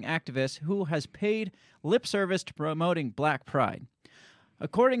race-baiting activist who has paid lip service to promoting black pride.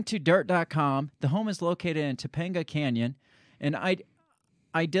 According to Dirt.com, the home is located in Topanga Canyon, an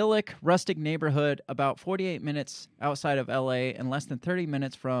idyllic rustic neighborhood about 48 minutes outside of LA and less than 30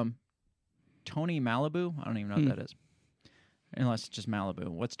 minutes from Tony Malibu. I don't even know what that is. Unless it's just Malibu.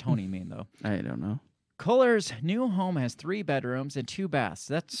 What's Tony mean, though? I don't know. Cullors' new home has 3 bedrooms and 2 baths.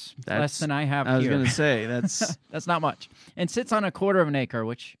 That's less than I have I was here. going to say, that's... That's not much. And sits on a quarter of an acre,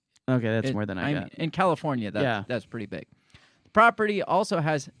 which... Okay, that's more than I got. In California, Yeah. that's pretty big. The property also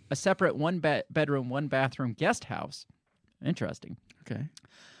has a separate 1-bedroom, 1-bathroom guest house. Interesting. Okay.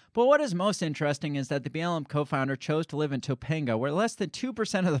 But what is most interesting is that the BLM co-founder chose to live in Topanga, where less than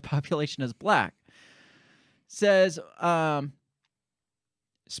 2% of the population is black. Says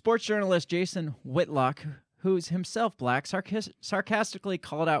sports journalist Jason Whitlock, who's himself black, sarcastically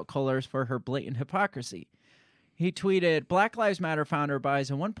called out Cullors for her blatant hypocrisy. He tweeted, Black Lives Matter founder buys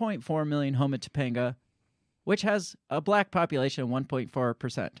a $1.4 million home in Topanga, which has a black population of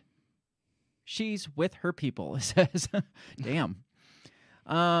 1.4%. She's with her people, it says. Damn.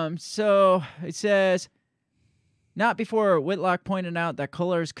 So it says, not before Whitlock pointed out that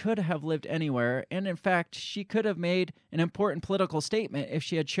Cullors could have lived anywhere, and in fact, she could have made an important political statement if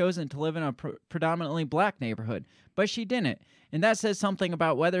she had chosen to live in a predominantly black neighborhood, but she didn't, and that says something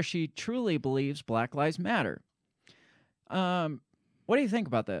about whether she truly believes Black Lives Matter. What do you think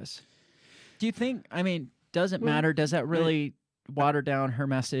about this? Do you think, does it matter? Does that really water down her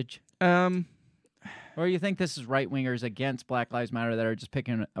message? Or you think this is right-wingers against Black Lives Matter that are just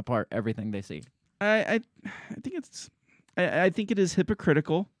picking apart everything they see? I think I think it is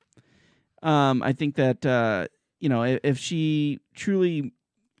hypocritical. I think that if she truly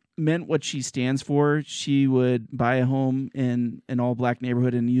meant what she stands for, she would buy a home in an all-black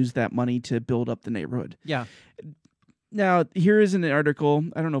neighborhood and use that money to build up the neighborhood. Yeah. Now, here is an article.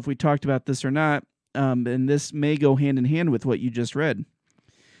 I don't know if we talked about this or not, and this may go hand in hand with what you just read.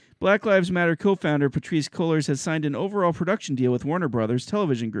 Black Lives Matter co-founder Patrisse Cullors has signed an overall production deal with Warner Brothers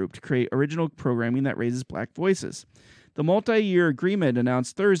Television Group to create original programming that raises black voices. The multi-year agreement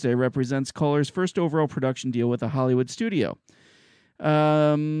announced Thursday represents Cullors' first overall production deal with a Hollywood studio.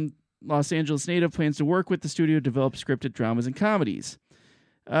 Los Angeles native plans to work with the studio to develop scripted dramas and comedies.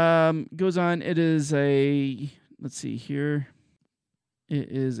 Goes on, it is a... Let's see here. It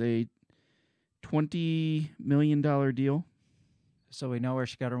is a $20 million deal. So we know where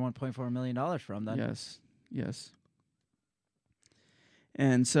she got her $1.4 million from then. Yes.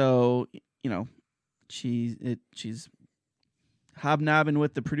 And so, she's hobnobbing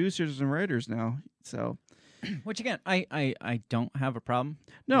with the producers and writers now. So, which again, I don't have a problem.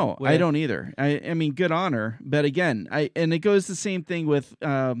 No, with. I don't either. I mean, good on her. But again, and it goes the same thing with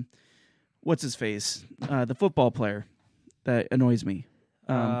what's his face, the football player that annoys me.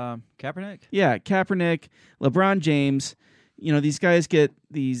 Kaepernick. Yeah, Kaepernick, LeBron James. These guys get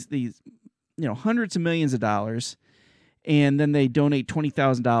these hundreds of millions of dollars, and then they donate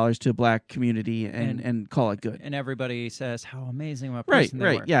 $20,000 to a black community and call it good. And everybody says how amazing of a person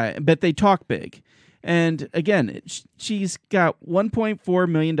they were. Yeah, but they talk big. And again, she's got $1.4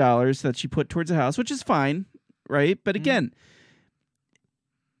 million that she put towards a house, which is fine, right? But again,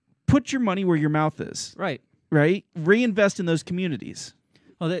 put your money where your mouth is. Right. Right? Reinvest in those communities.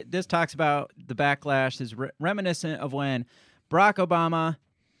 Well, this talks about the backlash is reminiscent of when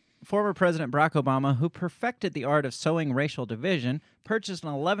former President Barack Obama, who perfected the art of sowing racial division, purchased an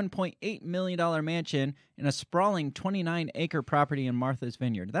 $11.8 million mansion in a sprawling 29-acre property in Martha's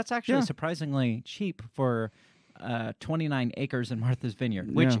Vineyard. That's actually surprisingly cheap for 29 acres in Martha's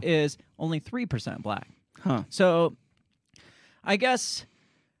Vineyard, which is only 3% black. Huh. So I guess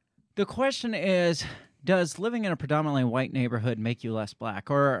the question is, does living in a predominantly white neighborhood make you less black?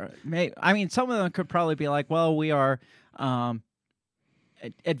 Or, some of them could probably be like, well, we are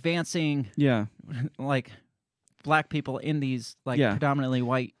advancing like black people in these predominantly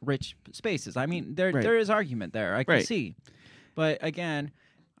white rich spaces. I mean, there is argument there. I can see. But again,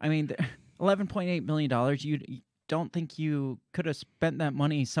 I mean, $11.8 million, you don't think you could have spent that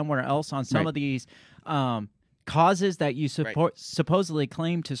money somewhere else on some of these causes that you supposedly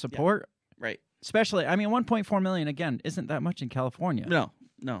claim to support? Yeah. Right. Especially, I mean, $1.4 million, again, isn't that much in California.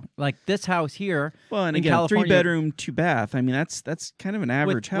 No. Like this house here. Well, and in again, California, 3-bedroom, 2-bath. I mean, that's kind of an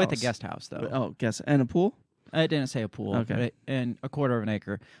average house with a guest house, though. Oh, guest and a pool. I didn't say a pool. Okay. And a quarter of an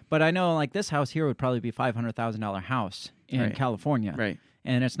acre. But I know, like, this house here would probably be $500,000 house in California. Right.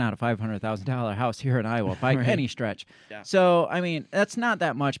 And it's not a $500,000 house here in Iowa by any stretch. Yeah. So, I mean, that's not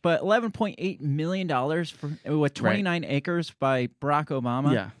that much. But $11.8 million with 29 acres by Barack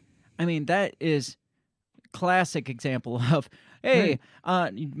Obama. Yeah. I mean, that is classic example of, hey,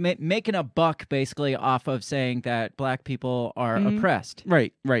 making a buck basically off of saying that black people are oppressed.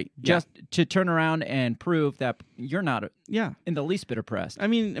 Right. Just to turn around and prove that you're not in the least bit oppressed. I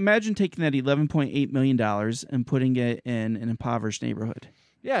mean, imagine taking that $11.8 million and putting it in an impoverished neighborhood.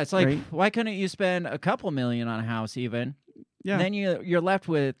 Yeah, it's like, why couldn't you spend a couple million on a house even? Yeah. And then you're left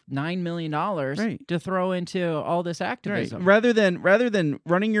with $9 million to throw into all this activism. Rather than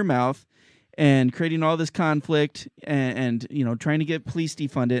running your mouth and creating all this conflict and trying to get police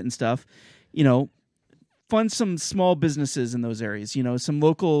defunded and stuff, fund some small businesses in those areas, some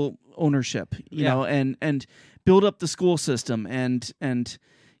local ownership, you know, and build up the school system and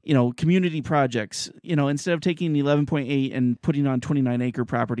community projects, instead of taking 11.8 and putting on 29-acre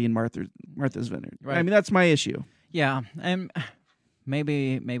property in Martha's Vineyard. Right. I mean, that's my issue. Yeah, and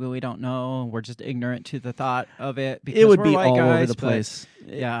maybe we don't know. We're just ignorant to the thought of it. Because it would we're be white all guys, over the place.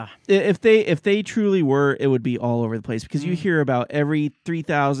 Yeah, if they truly were, it would be all over the place because you hear about every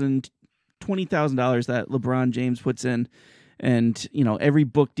 $3,000, $20,000 that LeBron James puts in, and every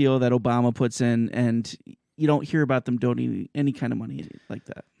book deal that Obama puts in, and you don't hear about them donating any kind of money like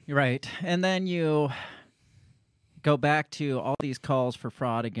that. You're right, and then you go back to all these calls for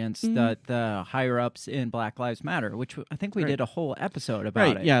fraud against the higher-ups in Black Lives Matter, which I think we did a whole episode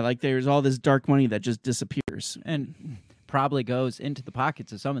about it. Yeah, like there's all this dark money that just disappears. And probably goes into the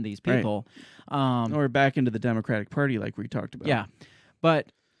pockets of some of these people. Or back into the Democratic Party like we talked about. Yeah.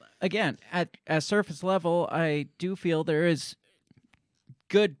 But, again, at surface level, I do feel there is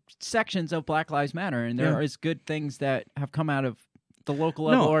good sections of Black Lives Matter, and there is good things that have come out of the local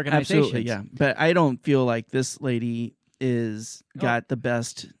level organizations. Absolutely, yeah. But I don't feel like this lady got the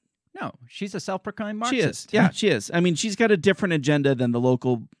best. No, she's a self-proclaimed Marxist. She is. Yeah, she is. I mean, she's got a different agenda than the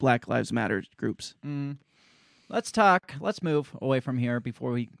local Black Lives Matter groups. Let's move away from here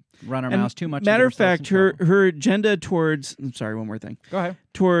before we run our mouths too much. Matter of fact, her agenda towards, I'm sorry, one more thing. Go ahead.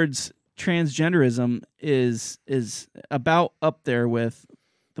 Towards transgenderism is about up there with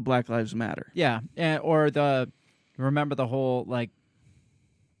the Black Lives Matter. Yeah, remember the whole,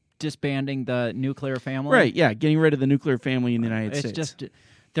 disbanding the nuclear family? Right, yeah, getting rid of the nuclear family in the United States. It's just,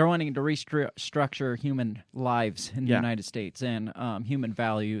 they're wanting to restructure human lives in the United States and human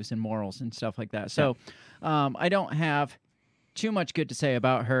values and morals and stuff like that. So I don't have too much good to say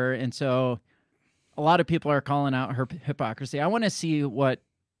about her, and so a lot of people are calling out her hypocrisy. I want to see what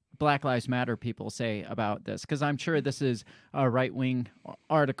Black Lives Matter people say about this, because I'm sure this is a right-wing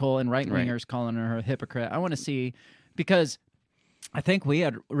article and right-wingers calling her a hypocrite. I want to see, because I think we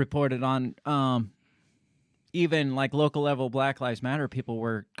had reported on even like local level Black Lives Matter people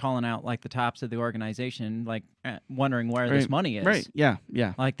were calling out like the tops of the organization, like wondering where this money is. Right. Yeah.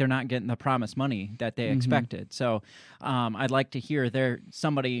 Yeah. Like they're not getting the promised money that they expected. So I'd like to hear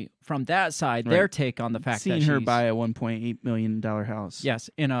somebody from that side, their take on the fact Seeing that her she's, buy a $1.8 million house. yes,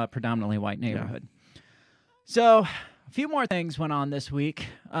 in a predominantly white neighborhood. So a few more things went on this week.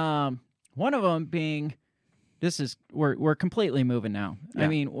 One of them being, we're completely moving now. Yeah. I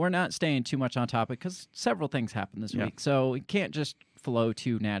mean, we're not staying too much on topic because several things happened this week, so we can't just flow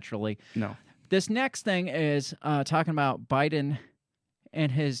too naturally. No. This next thing is talking about Biden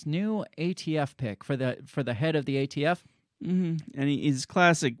and his new ATF pick for the head of the ATF. Mm-hmm. And he's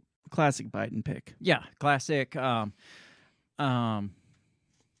classic Biden pick. Yeah, classic.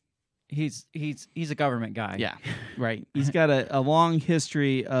 He's a government guy. Yeah, right. He's got a long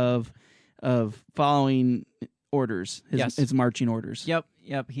history of following orders, his marching orders. Yep.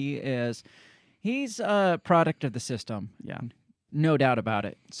 He's a product of the system. Yeah. No doubt about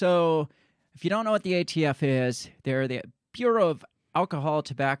it. So if you don't know what the ATF is, they're the Bureau of Alcohol,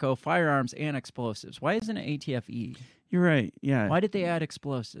 Tobacco, Firearms, and Explosives. Why isn't it ATF-E? You're right. Yeah. Why did they add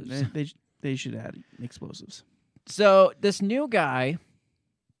explosives? They should add explosives. So this new guy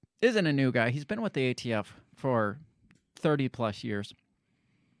isn't a new guy. He's been with the ATF for 30 plus years.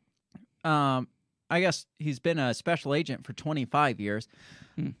 I guess he's been a special agent for 25 years,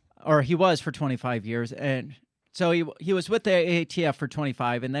 or he was for 25 years, and so he was with the ATF for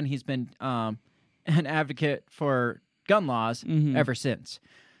 25, and then he's been an advocate for gun laws ever since.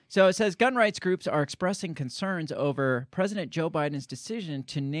 So it says gun rights groups are expressing concerns over President Joe Biden's decision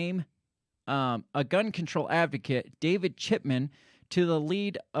to name a gun control advocate, David Chipman, to the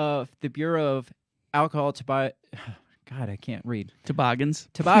lead of the Bureau of Alcohol, Tobacco. God, I can't read. Toboggans.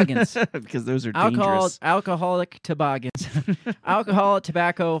 Because those are dangerous. Alcoholic toboggans. Alcohol,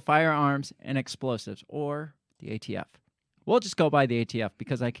 tobacco, firearms, and explosives, or the ATF. We'll just go by the ATF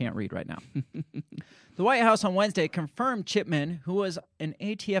because I can't read right now. The White House on Wednesday confirmed Chipman, who was an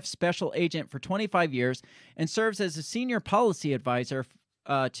ATF special agent for 25 years and serves as a senior policy advisor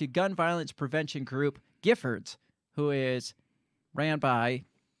to gun violence prevention group Giffords, who is ran by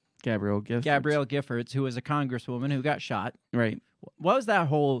Gabrielle Giffords, who was a congresswoman who got shot. Right. What was that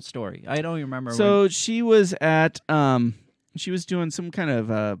whole story? I don't even remember. So she was at she was doing some kind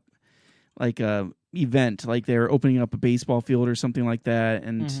of event, like they were opening up a baseball field or something like that,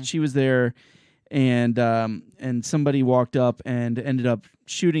 and she was there, and somebody walked up and ended up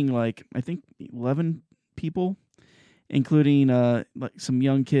shooting like I think 11 people, including like some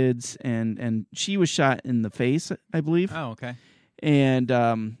young kids, and she was shot in the face, I believe. Oh, okay. And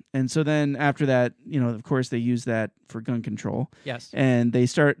so then after that, of course they use that for gun control. Yes. And they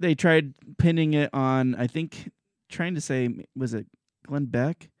tried pinning it on, I think, trying to say, was it Glenn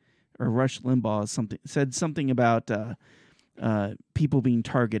Beck or Rush Limbaugh? Said something about people being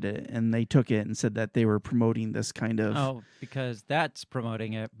targeted, and they took it and said that they were promoting this kind of. Oh, because that's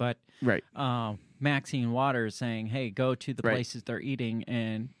promoting it, but right. Maxine Waters saying, "Hey, go to the places they're eating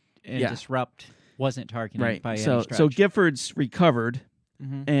and disrupt." Wasn't targeted by any stretch. So Giffords recovered,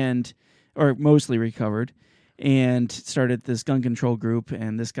 or mostly recovered, and started this gun control group,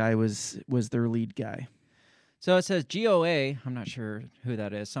 and this guy was their lead guy. So it says GOA, I'm not sure who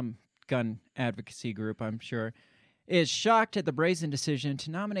that is, some gun advocacy group, I'm sure, is shocked at the brazen decision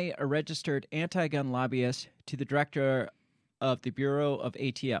to nominate a registered anti-gun lobbyist to the director of the Bureau of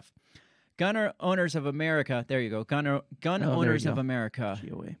ATF. Gun Owners of America, there you go, Gun Owners of America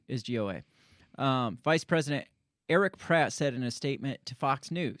GOA. Is GOA. Vice President Eric Pratt said in a statement to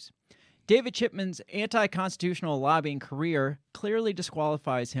Fox News, David Chipman's anti-constitutional lobbying career clearly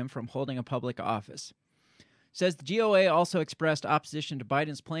disqualifies him from holding a public office. Says the GOA also expressed opposition to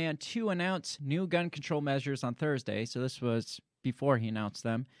Biden's plan to announce new gun control measures on Thursday. So this was before he announced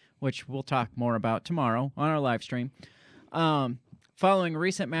them, which we'll talk more about tomorrow on our live stream, following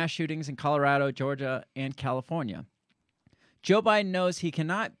recent mass shootings in Colorado, Georgia, and California. Joe Biden knows he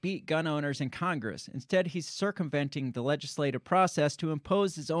cannot beat gun owners in Congress. Instead, he's circumventing the legislative process to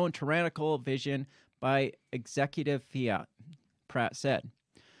impose his own tyrannical vision by executive fiat, Pratt said.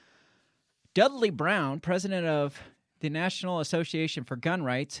 Dudley Brown, president of the National Association for Gun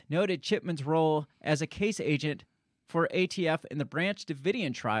Rights, noted Chipman's role as a case agent for ATF in the Branch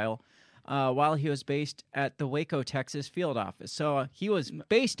Davidian trial while he was based at the Waco, Texas field office. So he was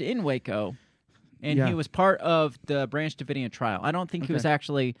based in Waco. And he was part of the Branch Davidian trial. I don't think he was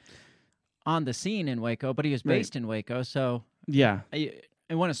actually on the scene in Waco, but he was based in Waco. So it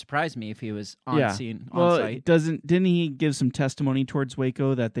wouldn't surprise me if he was on scene, on site. Didn't he give some testimony towards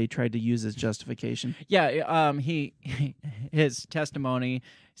Waco that they tried to use as justification? Yeah, his testimony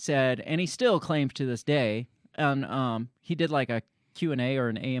said, and he still claims to this day, and he did like a Q&A or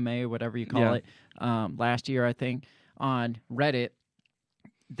an AMA or whatever you call it last year, I think, on Reddit.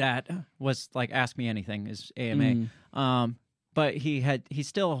 That was like Ask Me Anything is AMA. But he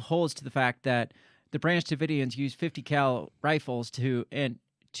still holds to the fact that the Branch Davidians used 50 cal rifles to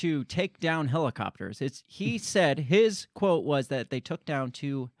take down helicopters. He said his quote was that they took down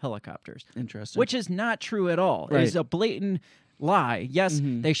 2 helicopters. Interesting. Which is not true at all. Right. It's a blatant lie. Yes,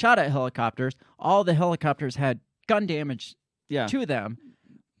 they shot at helicopters. All the helicopters had gun damage to them,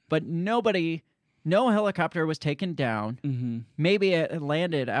 but no helicopter was taken down. Maybe it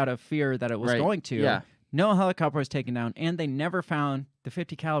landed out of fear that it was going to. Yeah. No helicopter was taken down, and they never found the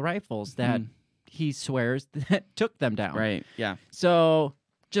 50 cal rifles that he swears that took them down. Right. Yeah. So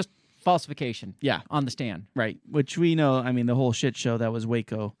just falsification. Yeah. On the stand. Right. Which we know. I mean, the whole shit show that was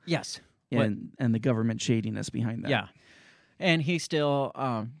Waco. Yes. And the government shadiness behind that. Yeah. And he still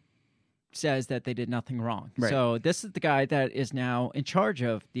says that they did nothing wrong. Right. So this is the guy that is now in charge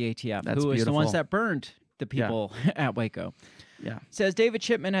of the ATF, That's who is the ones beautiful. that burned the people at Waco. Yeah. Says David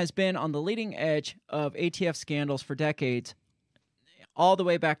Chipman has been on the leading edge of ATF scandals for decades, all the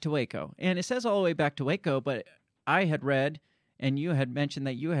way back to Waco. And it says all the way back to Waco, but I had read, and you had mentioned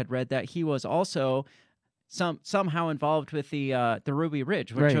that you had read that he was also somehow involved with the Ruby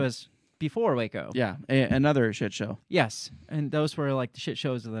Ridge, which was before Waco. Yeah. Another shit show. Yes, and those were like the shit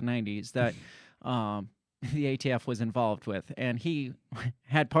shows of the 90s that the ATF was involved with, and he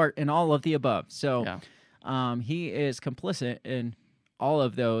had part in all of the above. So he is complicit in all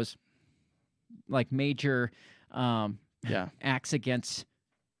of those like major acts against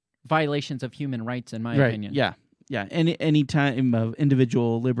violations of human rights, in my opinion. Yeah. Yeah. Any time of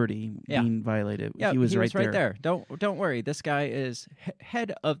individual liberty being violated, he was right there. Don't worry. This guy is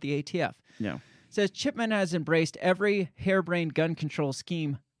head of the ATF. Yeah. Says Chipman has embraced every harebrained gun control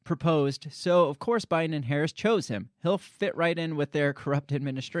scheme proposed, so of course Biden and Harris chose him. He'll fit right in with their corrupt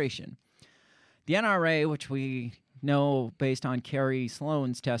administration. The NRA, which we know based on Kerry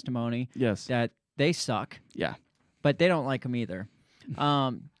Sloan's testimony, that they suck. Yeah. But they don't like him either.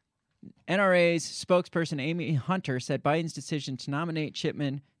 NRA's spokesperson Amy Hunter said Biden's decision to nominate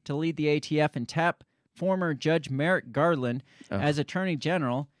Chipman to lead the ATF and tap former Judge Merrick Garland as Attorney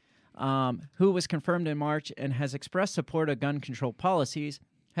General, who was confirmed in March and has expressed support of gun control policies,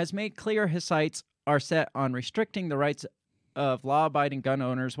 has made clear his sights are set on restricting the rights of law-abiding gun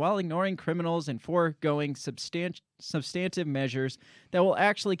owners while ignoring criminals and foregoing substantive measures that will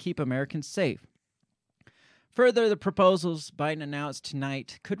actually keep Americans safe. Further, the proposals Biden announced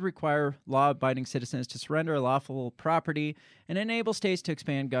tonight could require law-abiding citizens to surrender lawful property and enable states to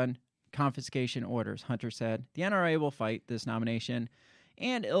expand gun confiscation orders, Hunter said. The NRA will fight this nomination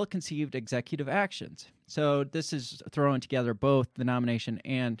and ill-conceived executive actions. So this is throwing together both the nomination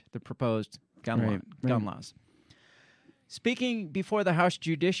and the proposed gun laws. Speaking before the House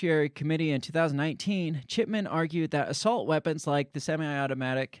Judiciary Committee in 2019, Chipman argued that assault weapons like the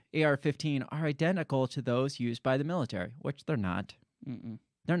semi-automatic AR-15 are identical to those used by the military, which they're not.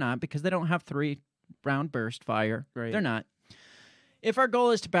 They're not, because they don't have 3-round burst fire. Right. They're not. If our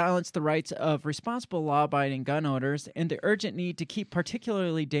goal is to balance the rights of responsible law-abiding gun owners and the urgent need to keep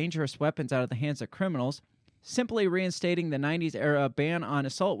particularly dangerous weapons out of the hands of criminals, simply reinstating the 90s-era ban on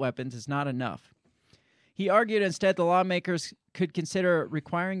assault weapons is not enough. He argued instead the lawmakers could consider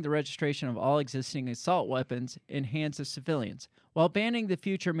requiring the registration of all existing assault weapons in hands of civilians, while banning the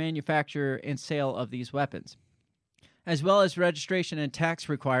future manufacture and sale of these weapons, as well as registration and tax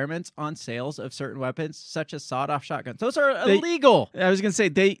requirements on sales of certain weapons, such as sawed-off shotguns. Those are illegal. I was going to say,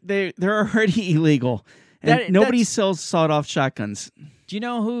 they're already illegal. And nobody sells sawed-off shotguns. Do you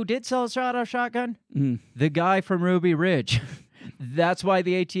know who did sell a sawed-off shotgun? The guy from Ruby Ridge. That's why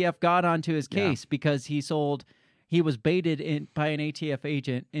the ATF got onto his case, because he was baited by an ATF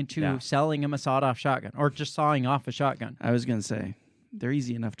agent into selling him a sawed-off shotgun, or just sawing off a shotgun. I was going to say, they're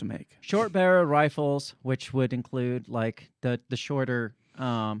easy enough to make. Short barrel rifles, which would include like the shorter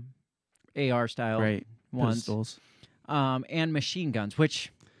AR style ones, pistols, and machine guns,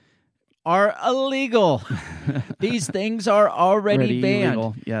 which are illegal. These things are already banned.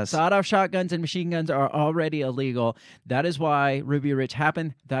 Illegal. Yes. Sawed-off shotguns and machine guns are already illegal. That is why Ruby Ridge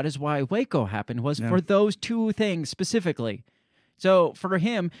happened. That is why Waco happened, was for those two things specifically. So for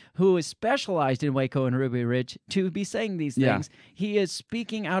him, who is specialized in Waco and Ruby Ridge, to be saying these things, he is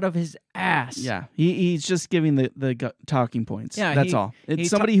speaking out of his ass. Yeah, he's just giving the talking points. Yeah, that's all.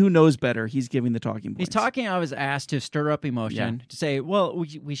 It's somebody who knows better. He's giving the talking points. He's talking out of his ass to stir up emotion, to say, well,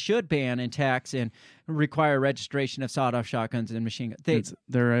 we should ban and tax and require registration of sawed-off shotguns and machine guns.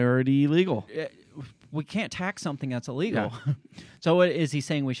 They're already illegal. we can't tax something that's illegal. Yeah. So what, is he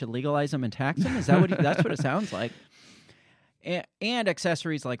saying we should legalize them and tax them? Is that what that's what it sounds like? And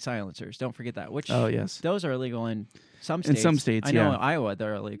accessories like silencers. Don't forget that. Which those are illegal in some states. In some states, I know in Iowa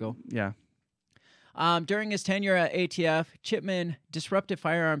they're illegal. Yeah. During his tenure at ATF, Chipman disrupted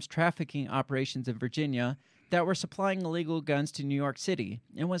firearms trafficking operations in Virginia that were supplying illegal guns to New York City,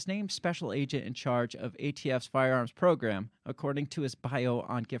 and was named special agent in charge of ATF's firearms program, according to his bio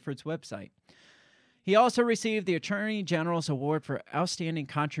on Gifford's website. He also received the Attorney General's Award for Outstanding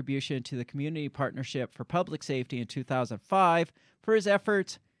Contribution to the Community Partnership for Public Safety in 2005 for his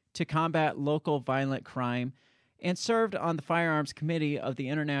efforts to combat local violent crime, and served on the Firearms Committee of the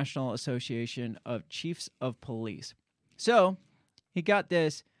International Association of Chiefs of Police. So, he got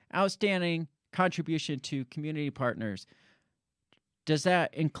this outstanding contribution to community partners. Does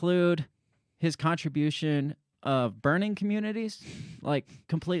that include his contribution of burning communities, like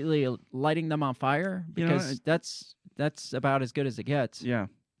completely lighting them on fire? Because that's about as good as it gets. Yeah.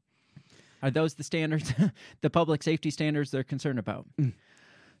 Are those the standards, the public safety standards they're concerned about?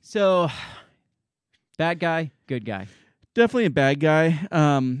 So, bad guy, good guy. Definitely a bad guy.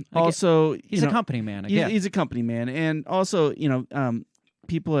 Also, he's a company man. He's a company man, and also,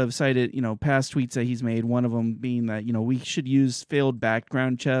 people have cited, past tweets that he's made. One of them being that we should use failed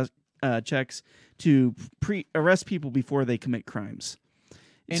background checks to arrest people before they commit crimes.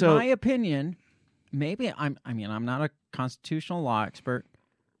 In my opinion, maybe I'm not a constitutional law expert.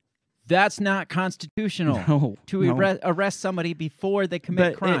 That's not constitutional arrest somebody before they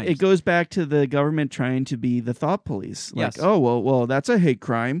commit crimes. It goes back to the government trying to be the thought police. Like, yes. well, that's a hate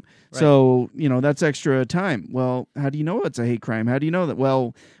crime. Right. So, that's extra time. Well, how do you know it's a hate crime? How do you know that?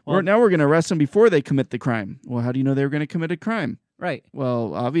 Well, now we're going to arrest them before they commit the crime. Well, how do you know they were going to commit a crime? Right.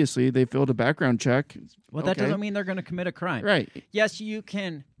 Well, obviously, they failed a background check. Well, that doesn't mean they're going to commit a crime. Right. Yes, you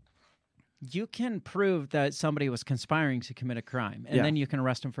can prove that somebody was conspiring to commit a crime, and then you can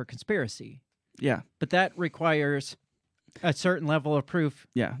arrest them for conspiracy. Yeah. But that requires a certain level of proof.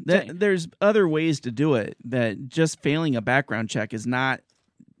 Yeah. There's other ways to do it, that just failing a background check is not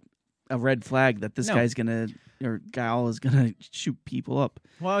a red flag that this guy's going to, or gal is going to shoot people up.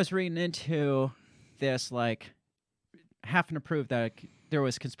 Well, I was reading into this, having to prove that there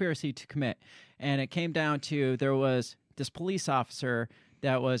was conspiracy to commit. And it came down to there was this police officer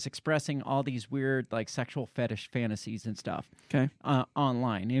that was expressing all these weird, sexual fetish fantasies and stuff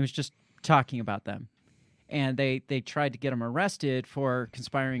online. He was just talking about them. And they tried to get him arrested for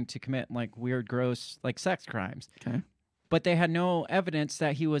conspiring to commit, weird, gross, sex crimes. Okay. But they had no evidence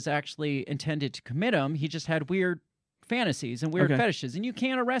that he was actually intended to commit them. He just had weird fantasies and weird fetishes. And you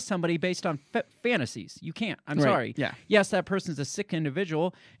can't arrest somebody based on fantasies. You can't. I'm sorry. Yeah. Yes, that person's a sick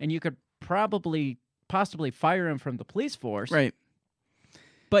individual, and you could possibly fire him from the police force. Right.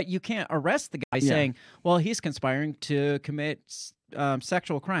 But you can't arrest the guy saying, well, he's conspiring to commit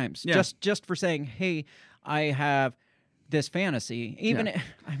sexual crimes. Yeah. Just for saying, hey, I have this fantasy. Even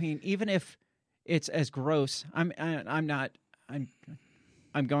if it's as gross, I'm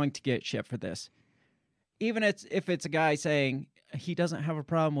going to get shit for this. Even if it's a guy saying he doesn't have a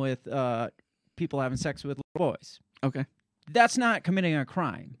problem with people having sex with little boys. Okay. That's not committing a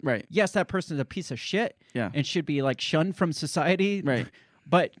crime. Right. Yes, that person is a piece of shit and should be shunned from society. Right.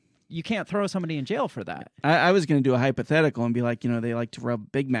 But you can't throw somebody in jail for that. I was going to do a hypothetical and be like, they like to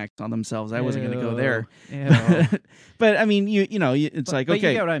rub Big Macs on themselves. I wasn't going to go there. But I mean, it's but you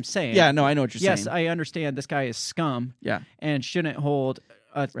get what I'm saying. Yeah, no, I know what you're saying. Yes, I understand this guy is scum. Yeah. And shouldn't hold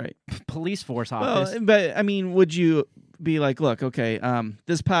a police force office. Well, but I mean, would you be like, look, okay,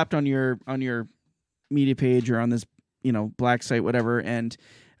 this popped on your media page or on this, black site, whatever, and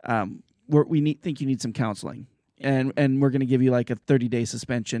think you need some counseling. And we're going to give you a 30-day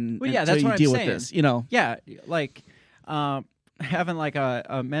suspension until you deal with this, Yeah, having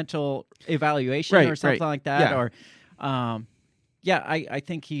a mental evaluation or something like that. Yeah. Or, I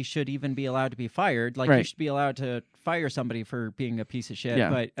think he should even be allowed to be fired. You should be allowed to fire somebody for being a piece of shit.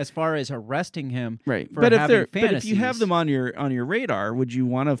 Yeah. But as far as arresting him for but having fantasies... But if you have them on your radar, would you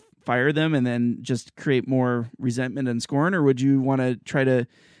want to fire them and then just create more resentment and scorn, or would you want to try to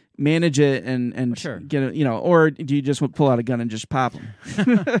manage it and get it, or do you just pull out a gun and just pop them?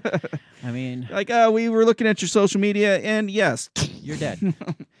 I mean, we were looking at your social media and yes, you're dead.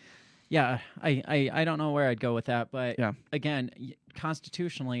 Yeah, I don't know where I'd go with that, but again,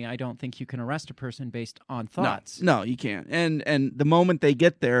 constitutionally, I don't think you can arrest a person based on thoughts. No, you can't. And the moment they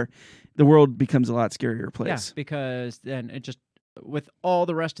get there, the world becomes a lot scarier place. Yeah, because then it just, with all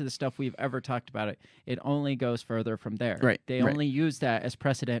the rest of the stuff we've ever talked about, it only goes further from there. Right. They only use that as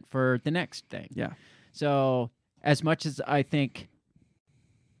precedent for the next thing. Yeah. So as much as I think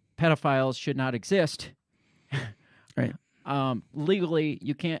pedophiles should not exist. Right. Legally,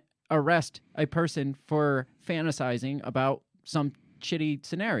 you can't arrest a person for fantasizing about some shitty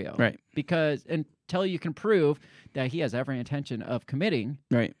scenario. Right. Because until you can prove that he has every intention of committing,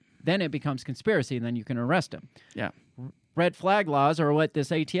 Right. then it becomes conspiracy, and then you can arrest him. Yeah. Red flag laws, or what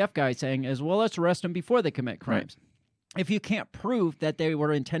this ATF guy is saying is, well, let's arrest them before they commit crimes. If you can't prove that they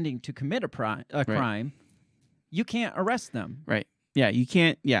were intending to commit a crime, you can't arrest them. Right. Yeah. You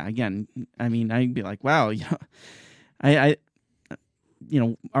can't. Yeah. Again, I mean, I'd be like, wow, I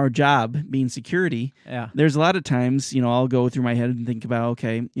our job being security. Yeah. There's a lot of times, I'll go through my head and think about,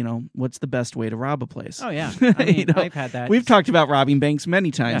 okay, what's the best way to rob a place? Oh yeah. I mean, I've had that. We've talked about robbing banks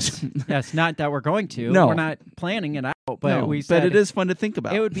many times. Yes. Not that we're going to. No. We're not planning it out, but we said but it is fun to think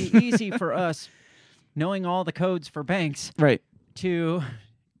about. it would be easy for us, knowing all the codes for banks, right. to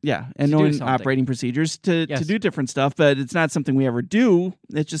Yeah, and to do knowing something. operating procedures to Yes. do different stuff, but it's not something we ever do.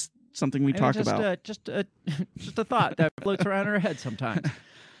 It's just something we talk about. Just a thought that floats around our head sometimes.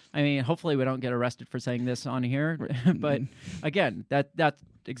 I mean, hopefully we don't get arrested for saying this on here, but again, that's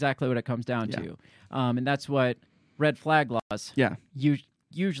exactly what it comes down to, and that's what red flag laws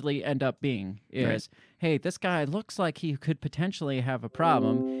usually end up being is, hey, this guy looks like he could potentially have a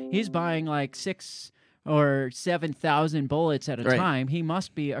problem. He's buying like 6,000 or 7,000 bullets at a time. He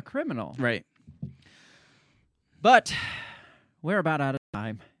must be a criminal. Right. But we're about out of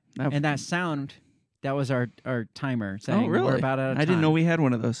time. Oh. And that sound, that was our timer saying really? we're about out of time. I didn't know we had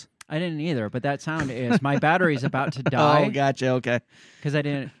one of those. I didn't either, but that sound is my battery's about to die. Oh, gotcha. Okay. Because I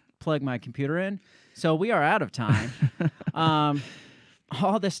didn't plug my computer in. So we are out of time. All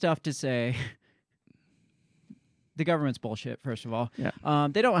this stuff to say, the government's bullshit, first of all. Yeah.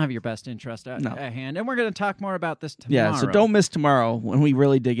 They don't have your best interest at hand. And we're going to talk more about this tomorrow. Yeah, so don't miss tomorrow when we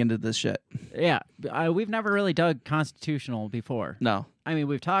really dig into this shit. Yeah. We've never really dug constitutional before. No. I mean,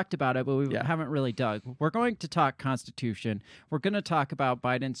 we've talked about it, but we haven't really dug. We're going to talk Constitution. We're going to talk about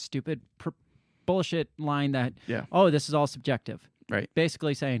Biden's stupid bullshit line that, this is all subjective. Right.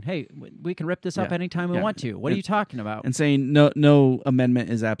 Basically saying, hey, we can rip this up anytime we want to. What are you talking about? And saying no amendment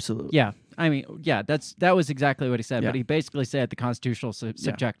is absolute. Yeah. I mean, that was exactly what he said, but he basically said the constitutional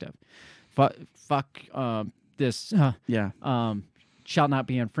subjective. Fuck this shall not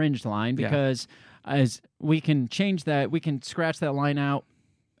be infringed line, because as we can change that, we can scratch that line out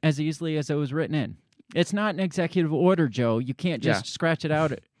as easily as it was written in. It's not an executive order, Joe. You can't just scratch it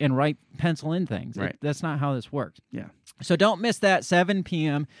out and pencil in things. Right. That's not how this works. Yeah. So don't miss that 7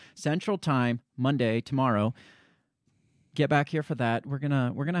 p.m. Central Time, Monday, tomorrow. Get back here for that. We're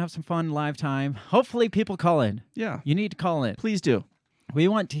gonna have some fun live time. Hopefully people call in. Yeah. You need to call in. Please do. We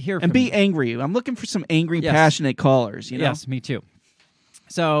want to hear from and be you. angry. I'm looking for some angry, passionate callers. Yes, me too.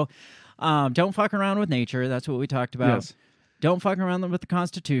 So don't fuck around with nature. That's what we talked about. Yes. Don't fuck around with the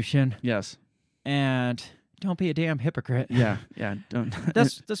Constitution. Yes. And don't be a damn hypocrite. Yeah. Don't.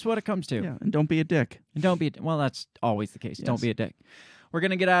 That's what it comes to. Yeah. And don't be a dick. And don't be. Well, that's always the case. Yes. Don't be a dick. We're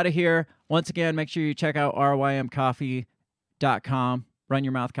gonna get out of here. Once again, make sure you check out rymcoffee.com. Run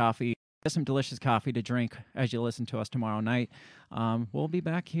Your Mouth Coffee. Get some delicious coffee to drink as you listen to us tomorrow night. We'll be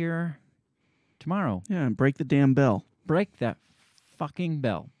back here tomorrow. Yeah. And break the damn bell. Break that fucking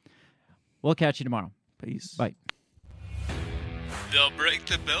bell. We'll catch you tomorrow. Peace. Bye. The Break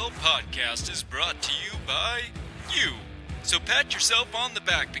the Bell podcast is brought to you by you. So pat yourself on the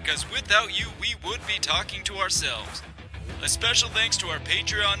back, because without you, we would be talking to ourselves. A special thanks to our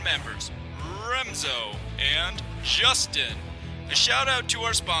Patreon members, Remzo and Justin. A shout out to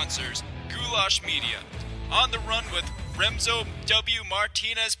our sponsors, Goulash Media, On the Run with Remzo W.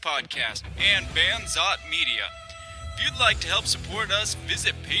 Martinez Podcast, and Banzot Media. If you'd like to help support us,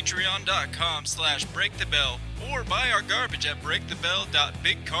 visit patreon.com/breakthebell or buy our garbage at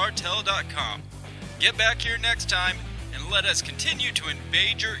breakthebell.bigcartel.com. Get back here next time and let us continue to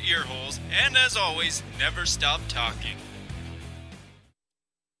invade your ear holes, and as always, never stop talking.